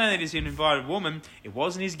 And not only does he invite a woman, it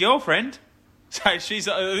wasn't his girlfriend. So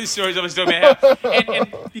this story's obviously talking about how...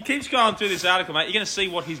 And he keeps going through this article, mate. You're going to see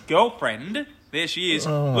what his girlfriend, there she is,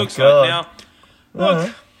 looks like. Now,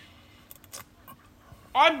 look,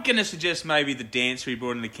 I'm going to suggest maybe the dancer he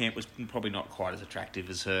brought into camp was probably not quite as attractive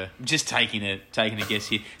as her. Just taking a guess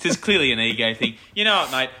here. So it's clearly an ego thing. You know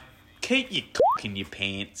what, mate? Keep your cock in your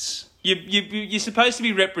pants. You're supposed to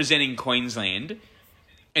be representing Queensland...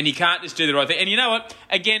 And you can't just do the right thing. And you know what?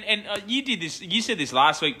 Again, and you did this. You said this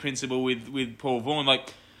last week, Principal, with Paul Vaughan.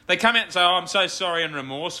 They come out and say, "Oh, I'm so sorry and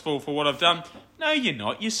remorseful for what I've done." No, you're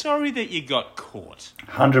not. You're sorry that you got caught.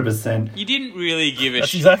 100%. You didn't really give a shit.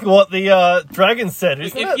 That's exactly what the Dragons said,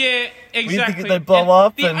 isn't it? Yeah, exactly. We think they blow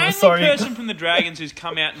up the and only sorry. person from the Dragons who's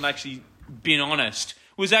come out and actually been honest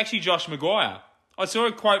was actually Josh Maguire. I saw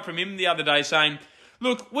a quote from him the other day saying,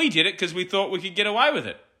 look, we did it because we thought we could get away with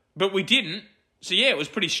it. But we didn't. So, yeah, it was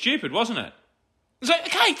pretty stupid, wasn't it? It's like,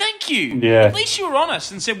 okay, thank you. Yeah. At least you were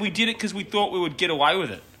honest and said we did it because we thought we would get away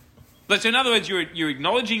with it. So, in other words, you're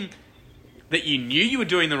acknowledging that you knew you were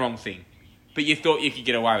doing the wrong thing, but you thought you could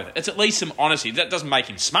get away with it. It's at least some honesty. That doesn't make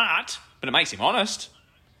him smart, but it makes him honest.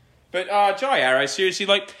 But Jai Arrow, seriously,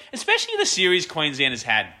 like, especially the series Queensland has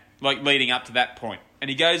had, like, leading up to that point. And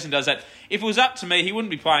he goes and does that. If it was up to me, he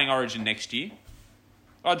wouldn't be playing Origin next year.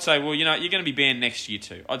 I'd say, well, you're going to be banned next year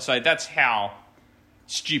too. I'd say that's how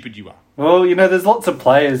stupid you are. Well, there's lots of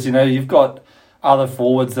players. You've got other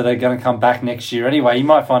forwards that are going to come back next year anyway. He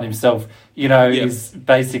might find himself, is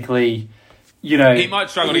basically, he might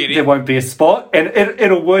struggle to get in. There won't be a spot, and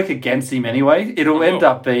it'll work against him anyway. It'll end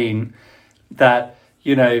up being that,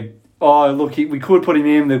 oh, look, we could put him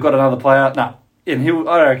in. They've got another player. No. And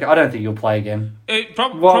I don't think he'll play again.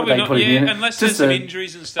 Probably not, unless there's some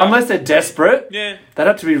injuries and stuff. Unless they're desperate. Yeah. They'd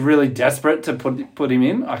have to be really desperate to put him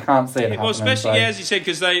in. I can't see it happening. Well, especially, as you said,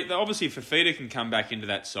 because they obviously Fafita can come back into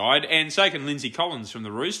that side, and so can Lindsay Collins from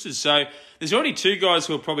the Roosters. So there's already two guys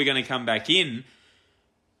who are probably going to come back in.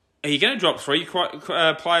 Are you going to drop three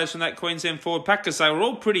players from that Queensland forward pack? Because they were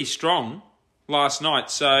all pretty strong last night.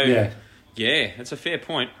 So, yeah, that's a fair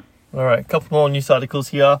point. All right, a couple more news articles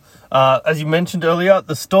here. As you mentioned earlier,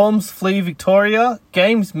 the Storms flee Victoria,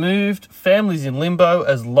 games moved, families in limbo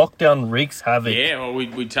as lockdown wreaks havoc. Yeah, well,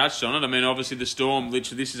 we touched on it. I mean, obviously the Storm,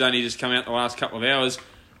 literally, this has only just come out the last couple of hours.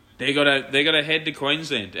 They got to head to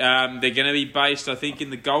Queensland. They're going to be based, I think, in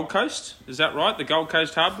the Gold Coast. Is that right? The Gold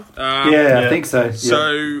Coast hub? I think so. Yeah.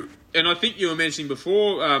 So, and I think you were mentioning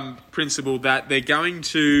before, Principal, that they're going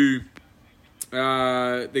to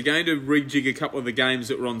rejig a couple of the games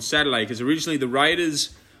that were on Saturday, because originally the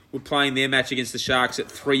Raiders were playing their match against the Sharks at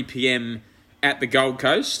 3 p.m. at the Gold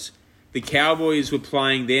Coast. The Cowboys were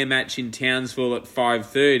playing their match in Townsville at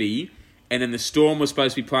 5:30, and then the Storm was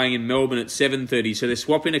supposed to be playing in Melbourne at 7:30. So they're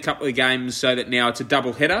swapping a couple of games so that now it's a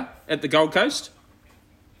double header at the Gold Coast.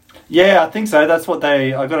 Yeah, I think so. That's what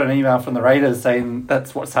I got an email from the Raiders saying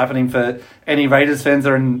that's what's happening for any Raiders fans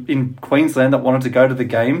that are in Queensland that wanted to go to the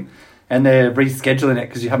game. And they're rescheduling it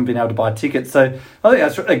because you haven't been able to buy tickets. So I think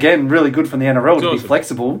that's, again, really good from the NRL to be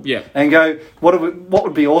flexible. Yeah. And go, what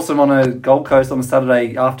would be awesome on a Gold Coast on a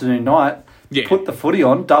Saturday afternoon night, put the footy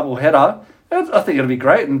on, double header. I think it'll be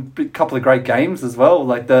great, and a couple of great games as well.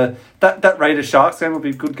 Like that Raiders Sharks game will be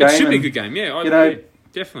a good game. It should be a good game, yeah. I agree.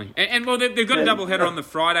 Definitely. And well, they've got a double header on the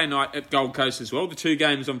Friday night at Gold Coast as well. The two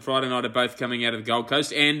games on Friday night are both coming out of the Gold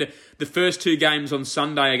Coast. And the first two games on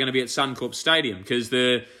Sunday are going to be at Suncorp Stadium, because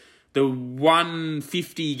the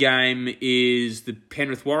 1:50 game is the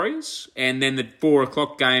Penrith Warriors, and then the 4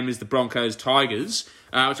 o'clock game is the Broncos Tigers,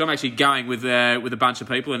 which I'm actually going with a bunch of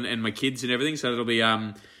people and my kids and everything. So it'll be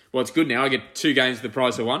it's good now. I get 2 games for the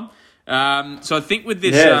price of 1. So I think with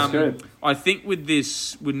this,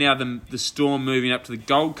 with now the Storm moving up to the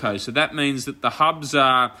Gold Coast, so that means that the hubs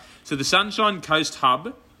are, so the Sunshine Coast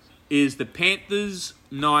hub is the Panthers,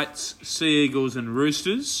 Knights, Sea Eagles, and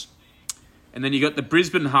Roosters. And then you got the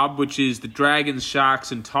Brisbane hub, which is the Dragons,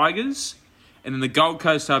 Sharks, and Tigers. And then the Gold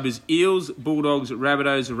Coast hub is Eels, Bulldogs,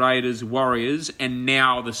 Rabbitohs, Raiders, Warriors, and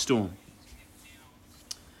now the Storm.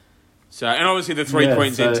 So, and obviously the three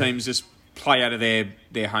Queensland teams just play out of their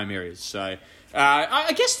home areas. So,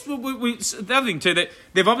 I guess the other thing too, that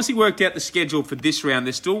they've obviously worked out the schedule for this round.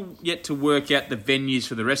 They're still yet to work out the venues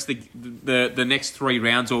for the rest of the next 3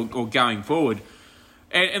 rounds or going forward.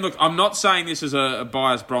 And look, I'm not saying this as a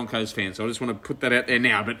biased Broncos fan, so I just want to put that out there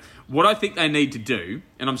now. But what I think they need to do,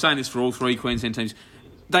 and I'm saying this for all 3 Queensland teams,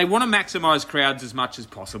 they want to maximise crowds as much as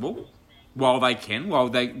possible while they can, while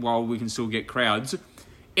we can still get crowds.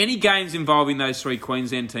 Any games involving those 3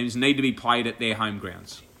 Queensland teams need to be played at their home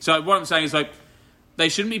grounds. So what I'm saying is, like, they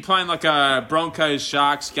shouldn't be playing like a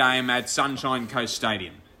Broncos-Sharks game at Sunshine Coast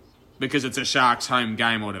Stadium because it's a Sharks home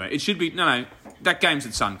game or whatever. It should be, no, that game's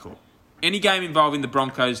at Suncorp. Any game involving the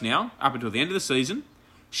Broncos now, up until the end of the season,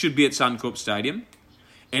 should be at Suncorp Stadium.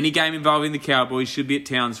 Any game involving the Cowboys should be at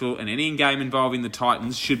Townsville, and any game involving the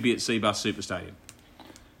Titans should be at Cbus Super Stadium.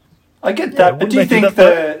 I get that, but do you think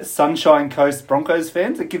the Sunshine Coast Broncos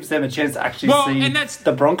fans, it gives them a chance to actually see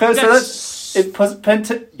the Broncos? I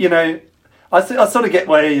sort of get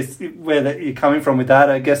where you're coming from with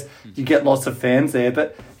that. I guess you get lots of fans there,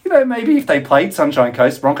 but maybe if they played Sunshine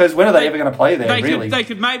Coast Broncos, when are they ever going to play there? They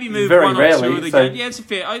could maybe move one or two of the games.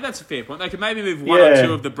 Yeah, that's a fair point. They could maybe move one or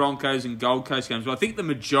two of the Broncos and Gold Coast games. But I think the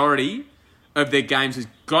majority of their games has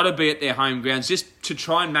got to be at their home grounds, just to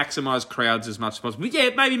try and maximise crowds as much as possible. Yeah,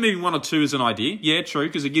 maybe moving 1 or 2 is an idea. Yeah, true,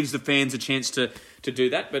 because it gives the fans a chance to do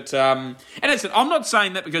that. But and as I said, I'm not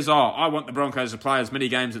saying that because I want the Broncos to play as many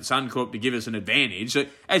games at Suncorp to give us an advantage.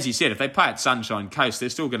 As you said, if they play at Sunshine Coast, they're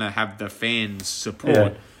still going to have the fans' support.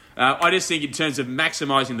 Yeah. I just think in terms of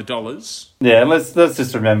maximising the dollars. Yeah, let's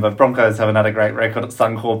just remember, Broncos haven't had a great record at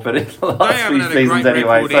Suncorp, but in the They last haven't few had a seasons great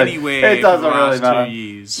anyway, record so anywhere it doesn't for the really last matter. 2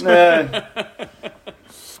 years.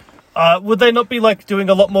 Yeah. Would they not be like doing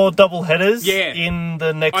a lot more double headers Yeah. in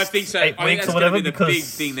the next I think so. 8 I think weeks that's or whatever? going to be the Because big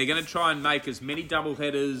thing. They're going to try and make as many double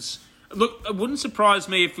headers. Look, it wouldn't surprise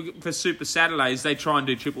me if for Super Saturdays they try and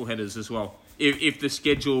do triple headers as well, if the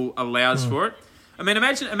schedule allows for it. I mean,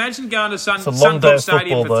 imagine going to a long day Suncorp of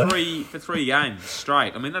Stadium football, for three games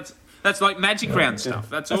straight. I mean, that's like magic round stuff.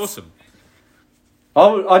 That's awesome.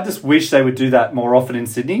 I just wish they would do that more often in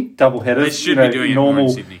Sydney. Double headers. They should be doing it more in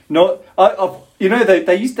Sydney. They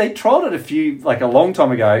tried it a long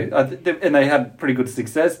time ago, and they had pretty good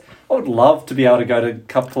success. I would love to be able to go to a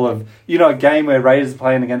couple of, a game where Raiders are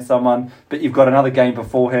playing against someone, but you've got another game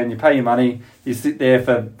beforehand. You pay your money, you sit there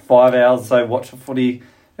for 5 hours or so, watch the footy.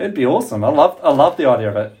 It'd be awesome. I love the idea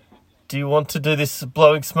of it. do you want to do this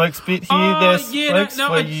blowing smokes bit here, Smokes,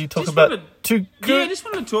 where you talk about two? Yeah, I just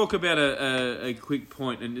wanted to talk about a quick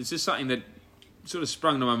point, and it's just something that sort of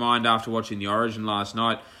sprung to my mind after watching the Origin last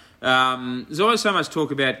night. There's always so much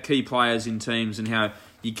talk about key players in teams and how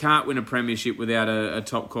you can't win a premiership without a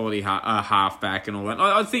top quality halfback and all that.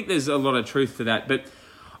 I think there's a lot of truth to that, but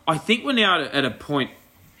I think we're now at a point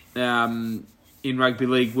in rugby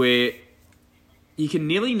league where you can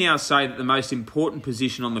nearly now say that the most important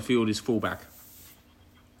position on the field is fullback.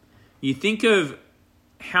 You think of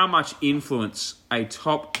how much influence a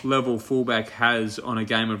top-level fullback has on a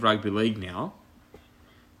game of rugby league now.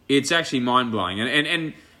 It's actually mind-blowing.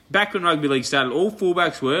 And back when rugby league started, all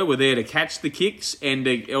fullbacks were there to catch the kicks and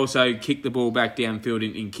to also kick the ball back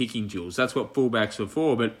downfield in kicking duels. That's what fullbacks were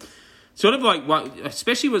for. But sort of like,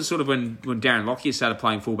 especially when Darren Lockyer started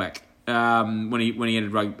playing fullback, when he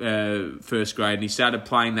entered first grade, and he started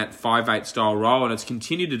playing that 5'8" style role, and it's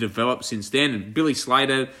continued to develop since then. And Billy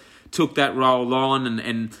Slater took that role on,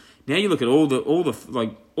 and now you look at all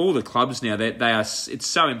the clubs now. They are. It's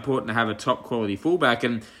so important to have a top quality fullback,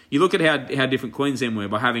 and you look at how different Queensland were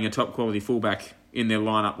by having a top quality fullback in their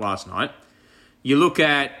lineup last night. You look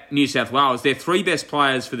at New South Wales; their three best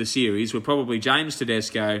players for the series were probably James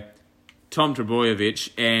Tedesco, Tom Trbojevic,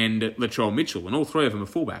 and Latrell Mitchell, and all three of them are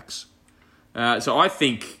fullbacks. So I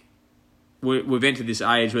think we've entered this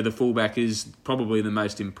age where the fullback is probably the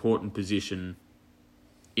most important position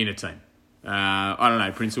in a team. I don't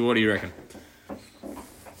know, Prince, what do you reckon?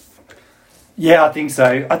 Yeah, I think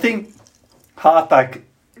so. I think halfback,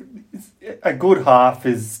 a good half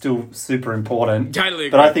is still super important. Totally agree.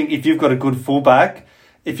 But I think if you've got a good fullback,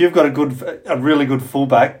 if you've got a really good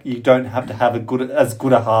fullback, you don't have to have as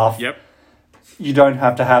good a half. Yep. You don't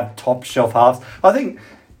have to have top shelf halves. I think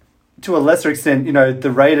to a lesser extent,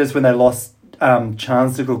 the Raiders when they lost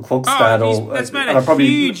Charnze Klokstad, that's made a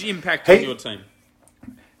huge impact on your team.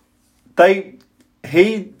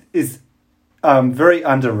 He is very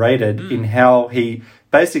underrated in how he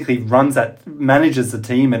basically manages the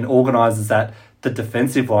team and organises the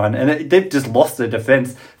defensive line. And they've just lost their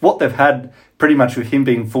defence. What they've had pretty much with him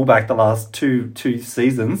being fullback the last two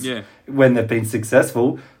seasons, when they've been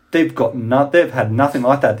successful, they've had nothing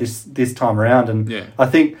like that this time around. And I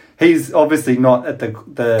think he's obviously not at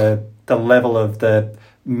the level of the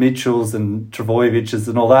Mitchells and Trbojeviches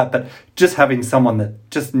and all that, but just having someone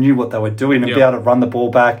that just knew what they were doing and be able to run the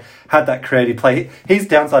ball back, had that creative play. His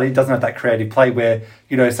downside, he doesn't have that creative play where,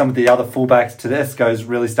 some of the other fullbacks, Tedesco's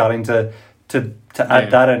really starting to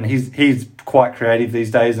add that, and he's quite creative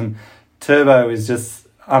these days, and Turbo is just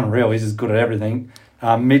unreal. He's just good at everything.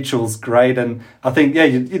 Mitchell's great, and I think,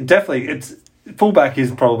 fullback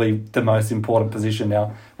is probably the most important position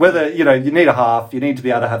now. Whether, you need a half, you need to be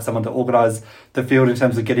able to have someone to organise the field in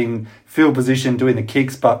terms of getting field position, doing the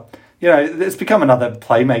kicks, but, it's become another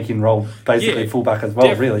playmaking role, basically, fullback as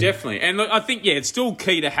well, really. Definitely. And look, I think, it's still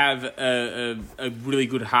key to have a really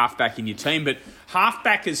good halfback in your team, but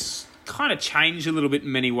halfback has kind of changed a little bit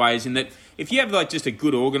in many ways in that if you have just a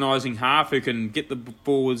good organising half who can get the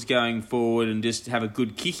forwards going forward and just have a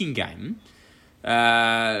good kicking game,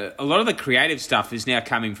 a lot of the creative stuff is now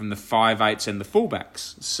coming from the 5'8" and the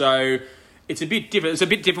fullbacks. So it's a bit different. It's a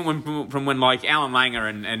bit different from when like Alan Langer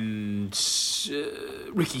and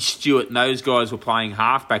Ricky Stewart and those guys were playing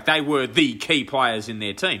halfback. They were the key players in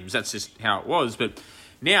their teams. That's just how it was. But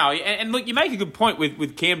now, and look, you make a good point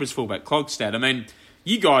with Canberra's fullback, Klogstad. I mean,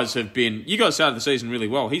 You guys started the season really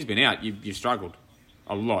well. He's been out. You've struggled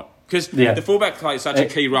a lot. Because the fullback plays such a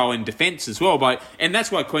key role in defence as well. And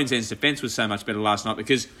that's why Queensland's defence was so much better last night,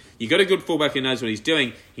 because you got a good fullback who knows what he's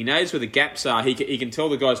doing. He knows where the gaps are. He can tell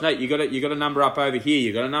the guys, no, you got a number up over here.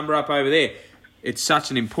 You got a number up over there. It's such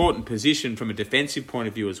an important position from a defensive point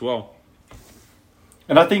of view as well.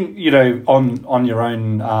 And I think, on your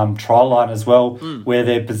own trial line as well, where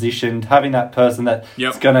they're positioned, having that person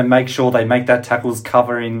that's going to make sure they make that tackles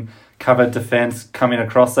cover defence coming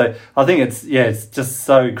across. So I think it's just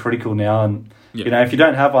so critical now. And, if you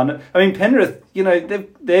don't have one... I mean, Penrith,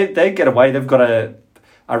 they get away. They've got a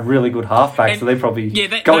really good halfback, so they probably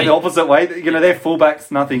go the opposite way. Their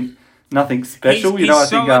fullback's nothing special.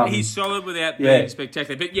 He's solid without being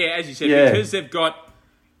spectacular. But, as you said, because they've got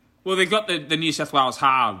the New South Wales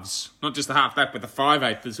halves, not just the halfback, but the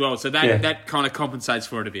 5'8" as well. So that kind of compensates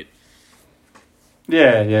for it a bit.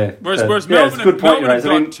 Yeah. Whereas Melbourne have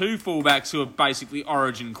got two fullbacks who are basically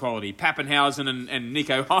origin quality, Pappenhausen and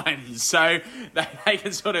Nico Hines. So they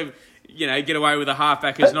can sort of, get away with a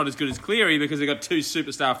halfback who's not as good as Cleary because they've got two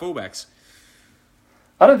superstar fullbacks.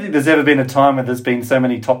 I don't think there's ever been a time where there's been so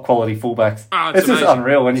many top quality fullbacks. It's just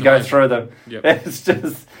unreal when you go through them. Yep.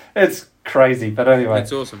 It's crazy. But anyway,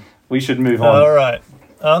 it's awesome. We should move on. All right.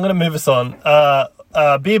 I'm going to move us on.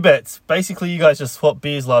 Beer bets. Basically, you guys just swapped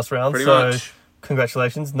beers last round. Pretty much.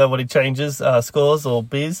 Congratulations. Nobody changes scores or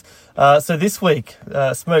beers. So this week,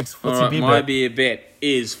 Smokes, what's your beer bet? My beer bet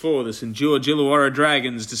is for the St George Illawarra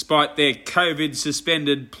Dragons. Despite their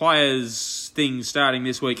COVID-suspended players thing starting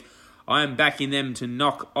this week, I am backing them to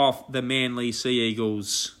knock off the Manly Sea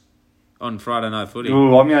Eagles on Friday Night Footy.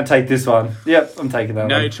 Ooh, I'm going to take this one. Yep, I'm taking that one.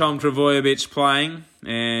 No Tom Trbojevic playing,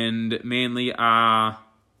 and Manly are...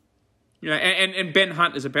 and Ben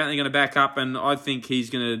Hunt is apparently going to back up, and I think he's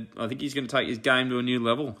going to take his game to a new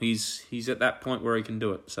level. He's at that point where he can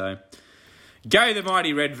do it. So, go the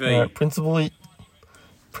mighty Red V. Right, Principal,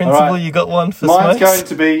 you got one for Mine's Smokes? going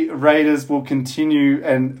to be Raiders will continue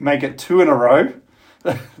and make it 2 in a row.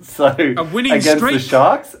 So a winning against streak? the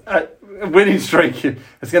Sharks, a winning streak.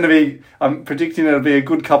 It's going to be. I'm predicting it'll be a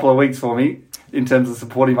good couple of weeks for me in terms of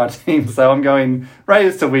supporting my team. So I'm going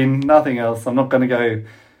Raiders to win. Nothing else. I'm not going to go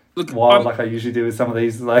wild like I usually do with some of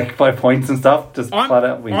these, like by points and stuff. Just flat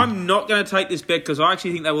out win. I'm not going to take this bet because I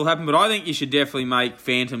actually think that will happen. But I think you should definitely make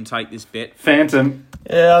Phantom take this bet. Phantom.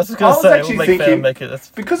 Yeah, I was just going to say, we'll make Phantom make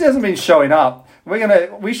it. Because he hasn't been showing up.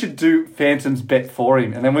 We should do Phantom's bet for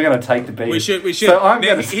him, and then we're going to take the beat. We should. So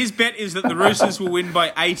his bet is that the Roosters will win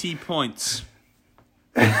by 80 points.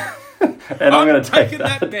 And I'm going to take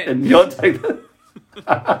that bet. And you'll take that.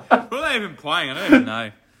 What are they even playing? I don't even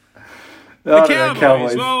know. The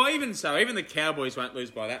Cowboys. Well, even so, even the Cowboys won't lose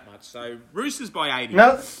by that much. So Roosters by 80.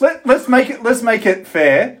 No, let's make it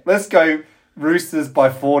fair. Let's go Roosters by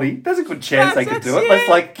 40. There's a good chance they could do it.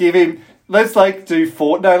 Yeah. Let's do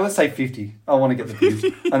 4. No, let's say 50. I want to get the views.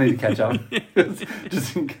 I need to catch up.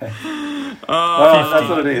 Just in case. That's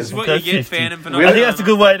what it is. This is what you get, Phantom, for not I think that's a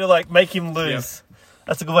good way to make him lose. Yep.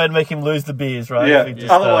 That's a good way to make him lose the beers, right? Yeah.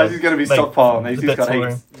 Otherwise, he's going to be stockpiling these. He's got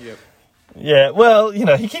heaps. Yep. Yeah. Well,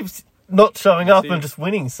 he keeps not showing up and just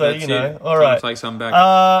winning. So all right. Take some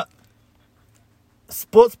back.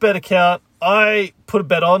 Sports bet account. I put a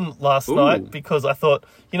bet on last night because I thought,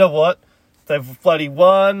 you know what? They've bloody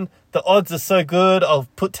won. The odds are so good. I'll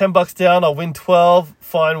put $10 down. I'll win 12.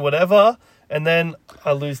 Fine, whatever. And then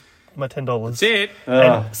I lose my $10. That's it.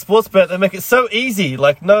 And Sportsbet, they make it so easy.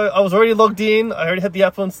 I was already logged in. I already had the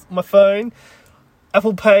app on my phone.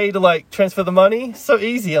 Apple Pay to transfer the money. So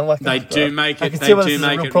easy. I'm like, they do make it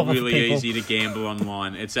really easy to gamble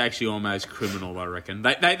online. It's actually almost criminal, I reckon.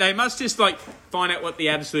 They must just find out what the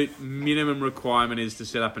absolute minimum requirement is to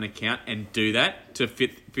set up an account and do that to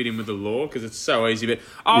fit in with the law, because it's so easy. But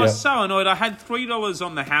I was so annoyed. I had $3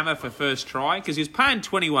 on the hammer for first try because he was paying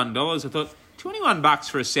 $21. I thought $21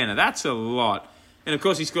 for a centre. That's a lot. And of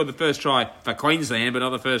course, he scored the first try for Queensland, but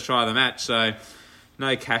not the first try of the match. So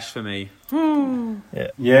no cash for me.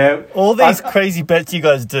 Yeah. All these crazy bets you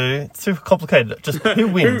guys do, it's too complicated. Just who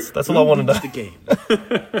wins? That's all I want to know. The game.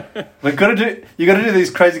 You got to do these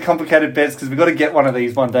crazy complicated bets because we've got to get one of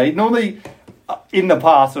these one day. Normally, in the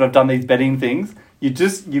past when I've done these betting things,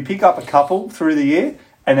 you pick up a couple through the year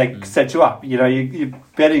and they set you up. You're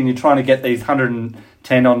betting, you're trying to get these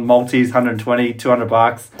 110 on multis, 120,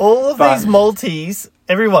 $200. All of these multis,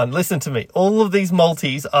 everyone, listen to me. All of these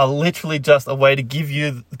multis are literally just a way to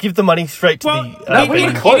give the money straight to the. We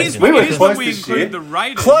were close. We were close this year. The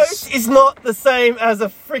Raiders. Close is not the same as a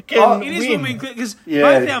freaking win. It is when we include, because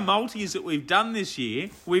both our multis that we've done this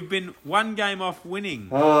year, we've been one game off winning.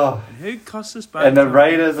 Oh. And who cost us both? And the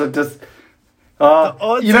Raiders are just.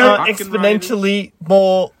 Odds you know, are exponentially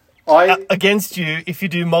more against you if you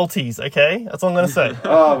do multis, okay? That's all I'm going to say.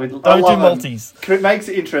 Don't do multis. It makes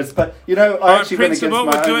it interesting. But, you know, I actually went against my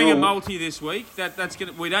we're doing own a rule. multi this week. That's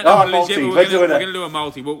gonna. We don't know who it is yet, but we're going to do a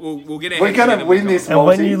multi. We'll get We're going to win this And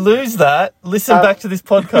multi. when you lose that, listen back to this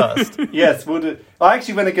podcast. Yes, we'll do. I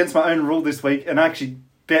actually went against my own rule this week and actually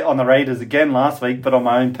bet on the Raiders again last week, but on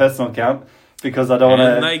my own personal account because I don't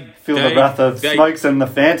want to feel the wrath of Smokes and the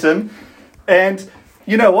Phantom. And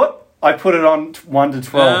you know what? I put it on 1 to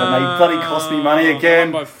 12 and they bloody cost me money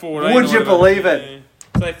again. Would you believe it?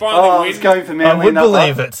 So they finally win. I was going for Manly. I would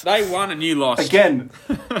believe it. They won and you lost. Again,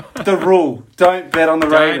 the rule. Don't bet on the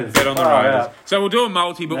Raiders. Don't bet on the Raiders. Yeah. So we'll do a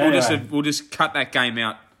multi, but Anyway. we'll just cut that game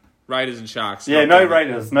out. Raiders and Sharks. Yeah, no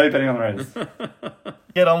Raiders. No betting on the Raiders.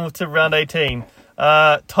 Get on to round 18.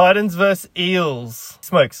 Titans versus Eels.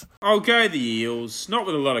 Smokes. I'll go the Eels. Not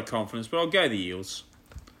with a lot of confidence, but I'll go the Eels.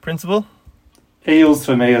 Principal? Eels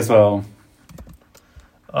for me as well.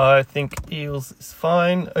 I think Eels is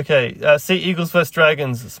fine. Okay, Sea Eagles versus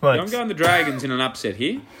Dragons. Smokes. I'm going the Dragons in an upset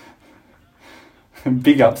here.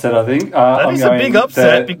 Big upset, I think. That is a big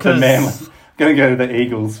upset because... I'm going to go to the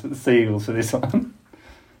Eagles, the Sea Eagles for this one.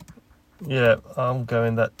 Yeah, I'm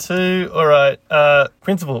going that too. All right,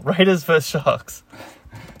 Principal, Raiders versus Sharks.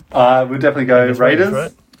 We'll definitely go Raiders.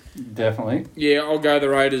 Right? Definitely. Yeah, I'll go the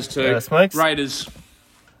Raiders too. Smokes? Raiders.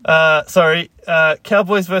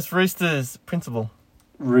 Cowboys versus Roosters. Principal.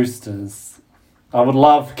 Roosters. I would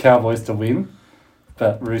love Cowboys to win,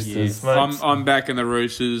 but Roosters. Yeah, I'm backing the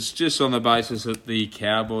Roosters just on the basis that the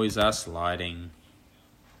Cowboys are sliding.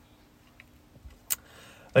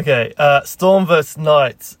 Okay, Storm versus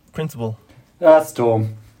Knights. Principal.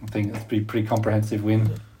 Storm. I think it's a pretty comprehensive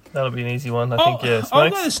win. That'll be an easy one, I think, yeah. I'll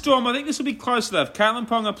Smokes? go the Storm. I think this will be close though. If Caitlin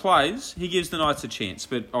Ponga plays, he gives the Knights a chance,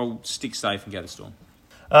 but I'll stick safe and go the Storm.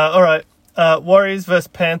 All right, Warriors versus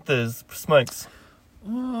Panthers. Smokes.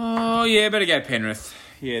 Oh yeah, better go Penrith.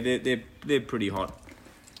 Yeah, they're pretty hot.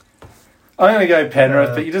 I'm going to go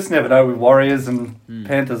Penrith, but you just never know with Warriors and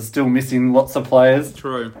Panthers still missing lots of players.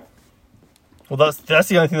 True. Well, that's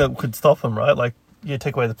the only thing that could stop them, right? Like, you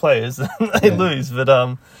take away the players, they lose. But,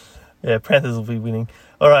 yeah, Panthers will be winning.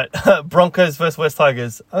 All right, Broncos versus West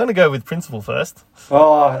Tigers. I'm going to go with Principal first.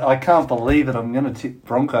 Oh, I can't believe it. I'm going to tip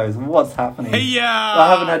Broncos. What's happening? Yeah.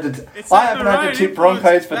 I haven't had to tip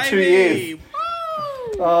Broncos for 2 years.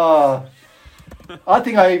 Oh, I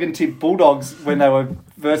think I even tipped Bulldogs when they were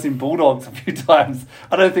versing Bulldogs a few times.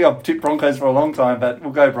 I don't think I've tipped Broncos for a long time, but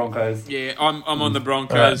we'll go Broncos. Yeah, I'm on the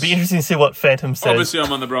Broncos. All right, it'd be interesting to see what Phantom says. Obviously,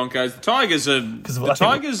 I'm on the Broncos. The Tigers are... The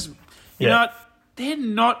Tigers, you know, they're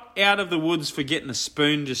not out of the woods for getting a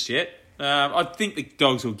spoon just yet. I think the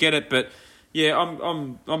Dogs will get it, but yeah,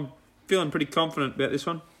 I'm feeling pretty confident about this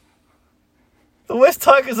one. The West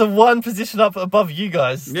Tigers are one position up above you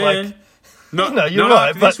guys. Yeah. Like, Not, you're not right,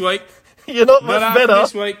 after but this week. you're not much Not better.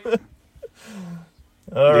 after this week.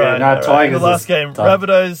 All right. Tigers. The last game, done.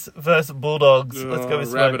 Rabbitohs versus Bulldogs. Let's go with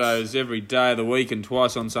Smokes. Rabbitohs every day of the week and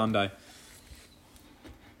twice on Sunday.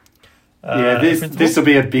 This will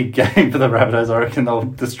be a big game for the Rabbitohs. I reckon they'll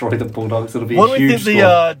destroy the Bulldogs. It'll be What a do we huge think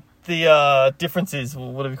score. the difference is?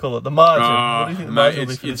 What do we call it? The margin. What do you think the margin will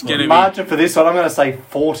be for this gonna one? be- Margin for this one, I'm going to say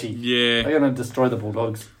 40. Yeah. They're going to destroy the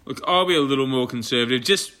Bulldogs. Look, I'll be a little more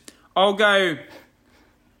conservative. I'll go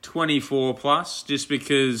 24 plus, just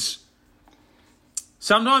because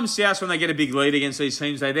sometimes South, when they get a big lead against these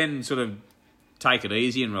teams, they then sort of take it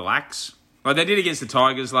easy and relax. Like they did against the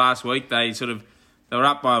Tigers last week. They were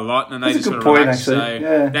up by a lot and they That's just a good sort of point, relaxed. actually.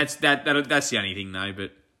 So Yeah. that's the only thing, though.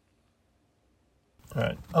 But All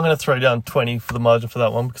right, I'm going to throw down 20 for the margin for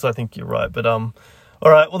that one because I think you're right. But all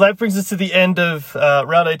right, well that brings us to the end of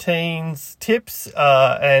round 18's tips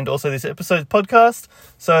and also this episode's podcast.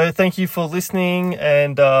 So thank you for listening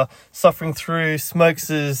and suffering through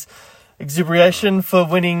Smokes' exuberation for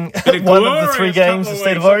winning one of the 3 games of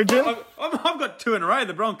State of Origin. I've got 2 in a row: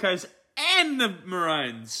 the Broncos and the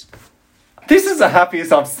Maroons. This is the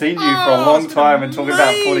happiest I've seen you for a long time and talking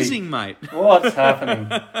about footy. Amazing, mate. What's happening?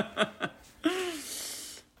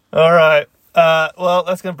 All right. Well,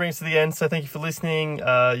 that's going to bring us to the end. So thank you for listening.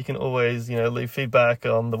 You can always, leave feedback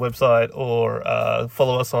on the website or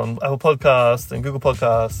follow us on Apple Podcasts and Google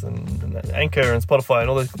Podcasts and Anchor and Spotify and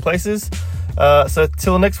all those places. So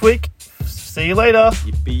till next week, see you later.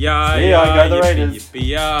 Yippee-yi, See ya, go the Raiders.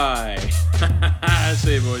 yippee-yi.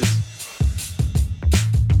 See you, boys.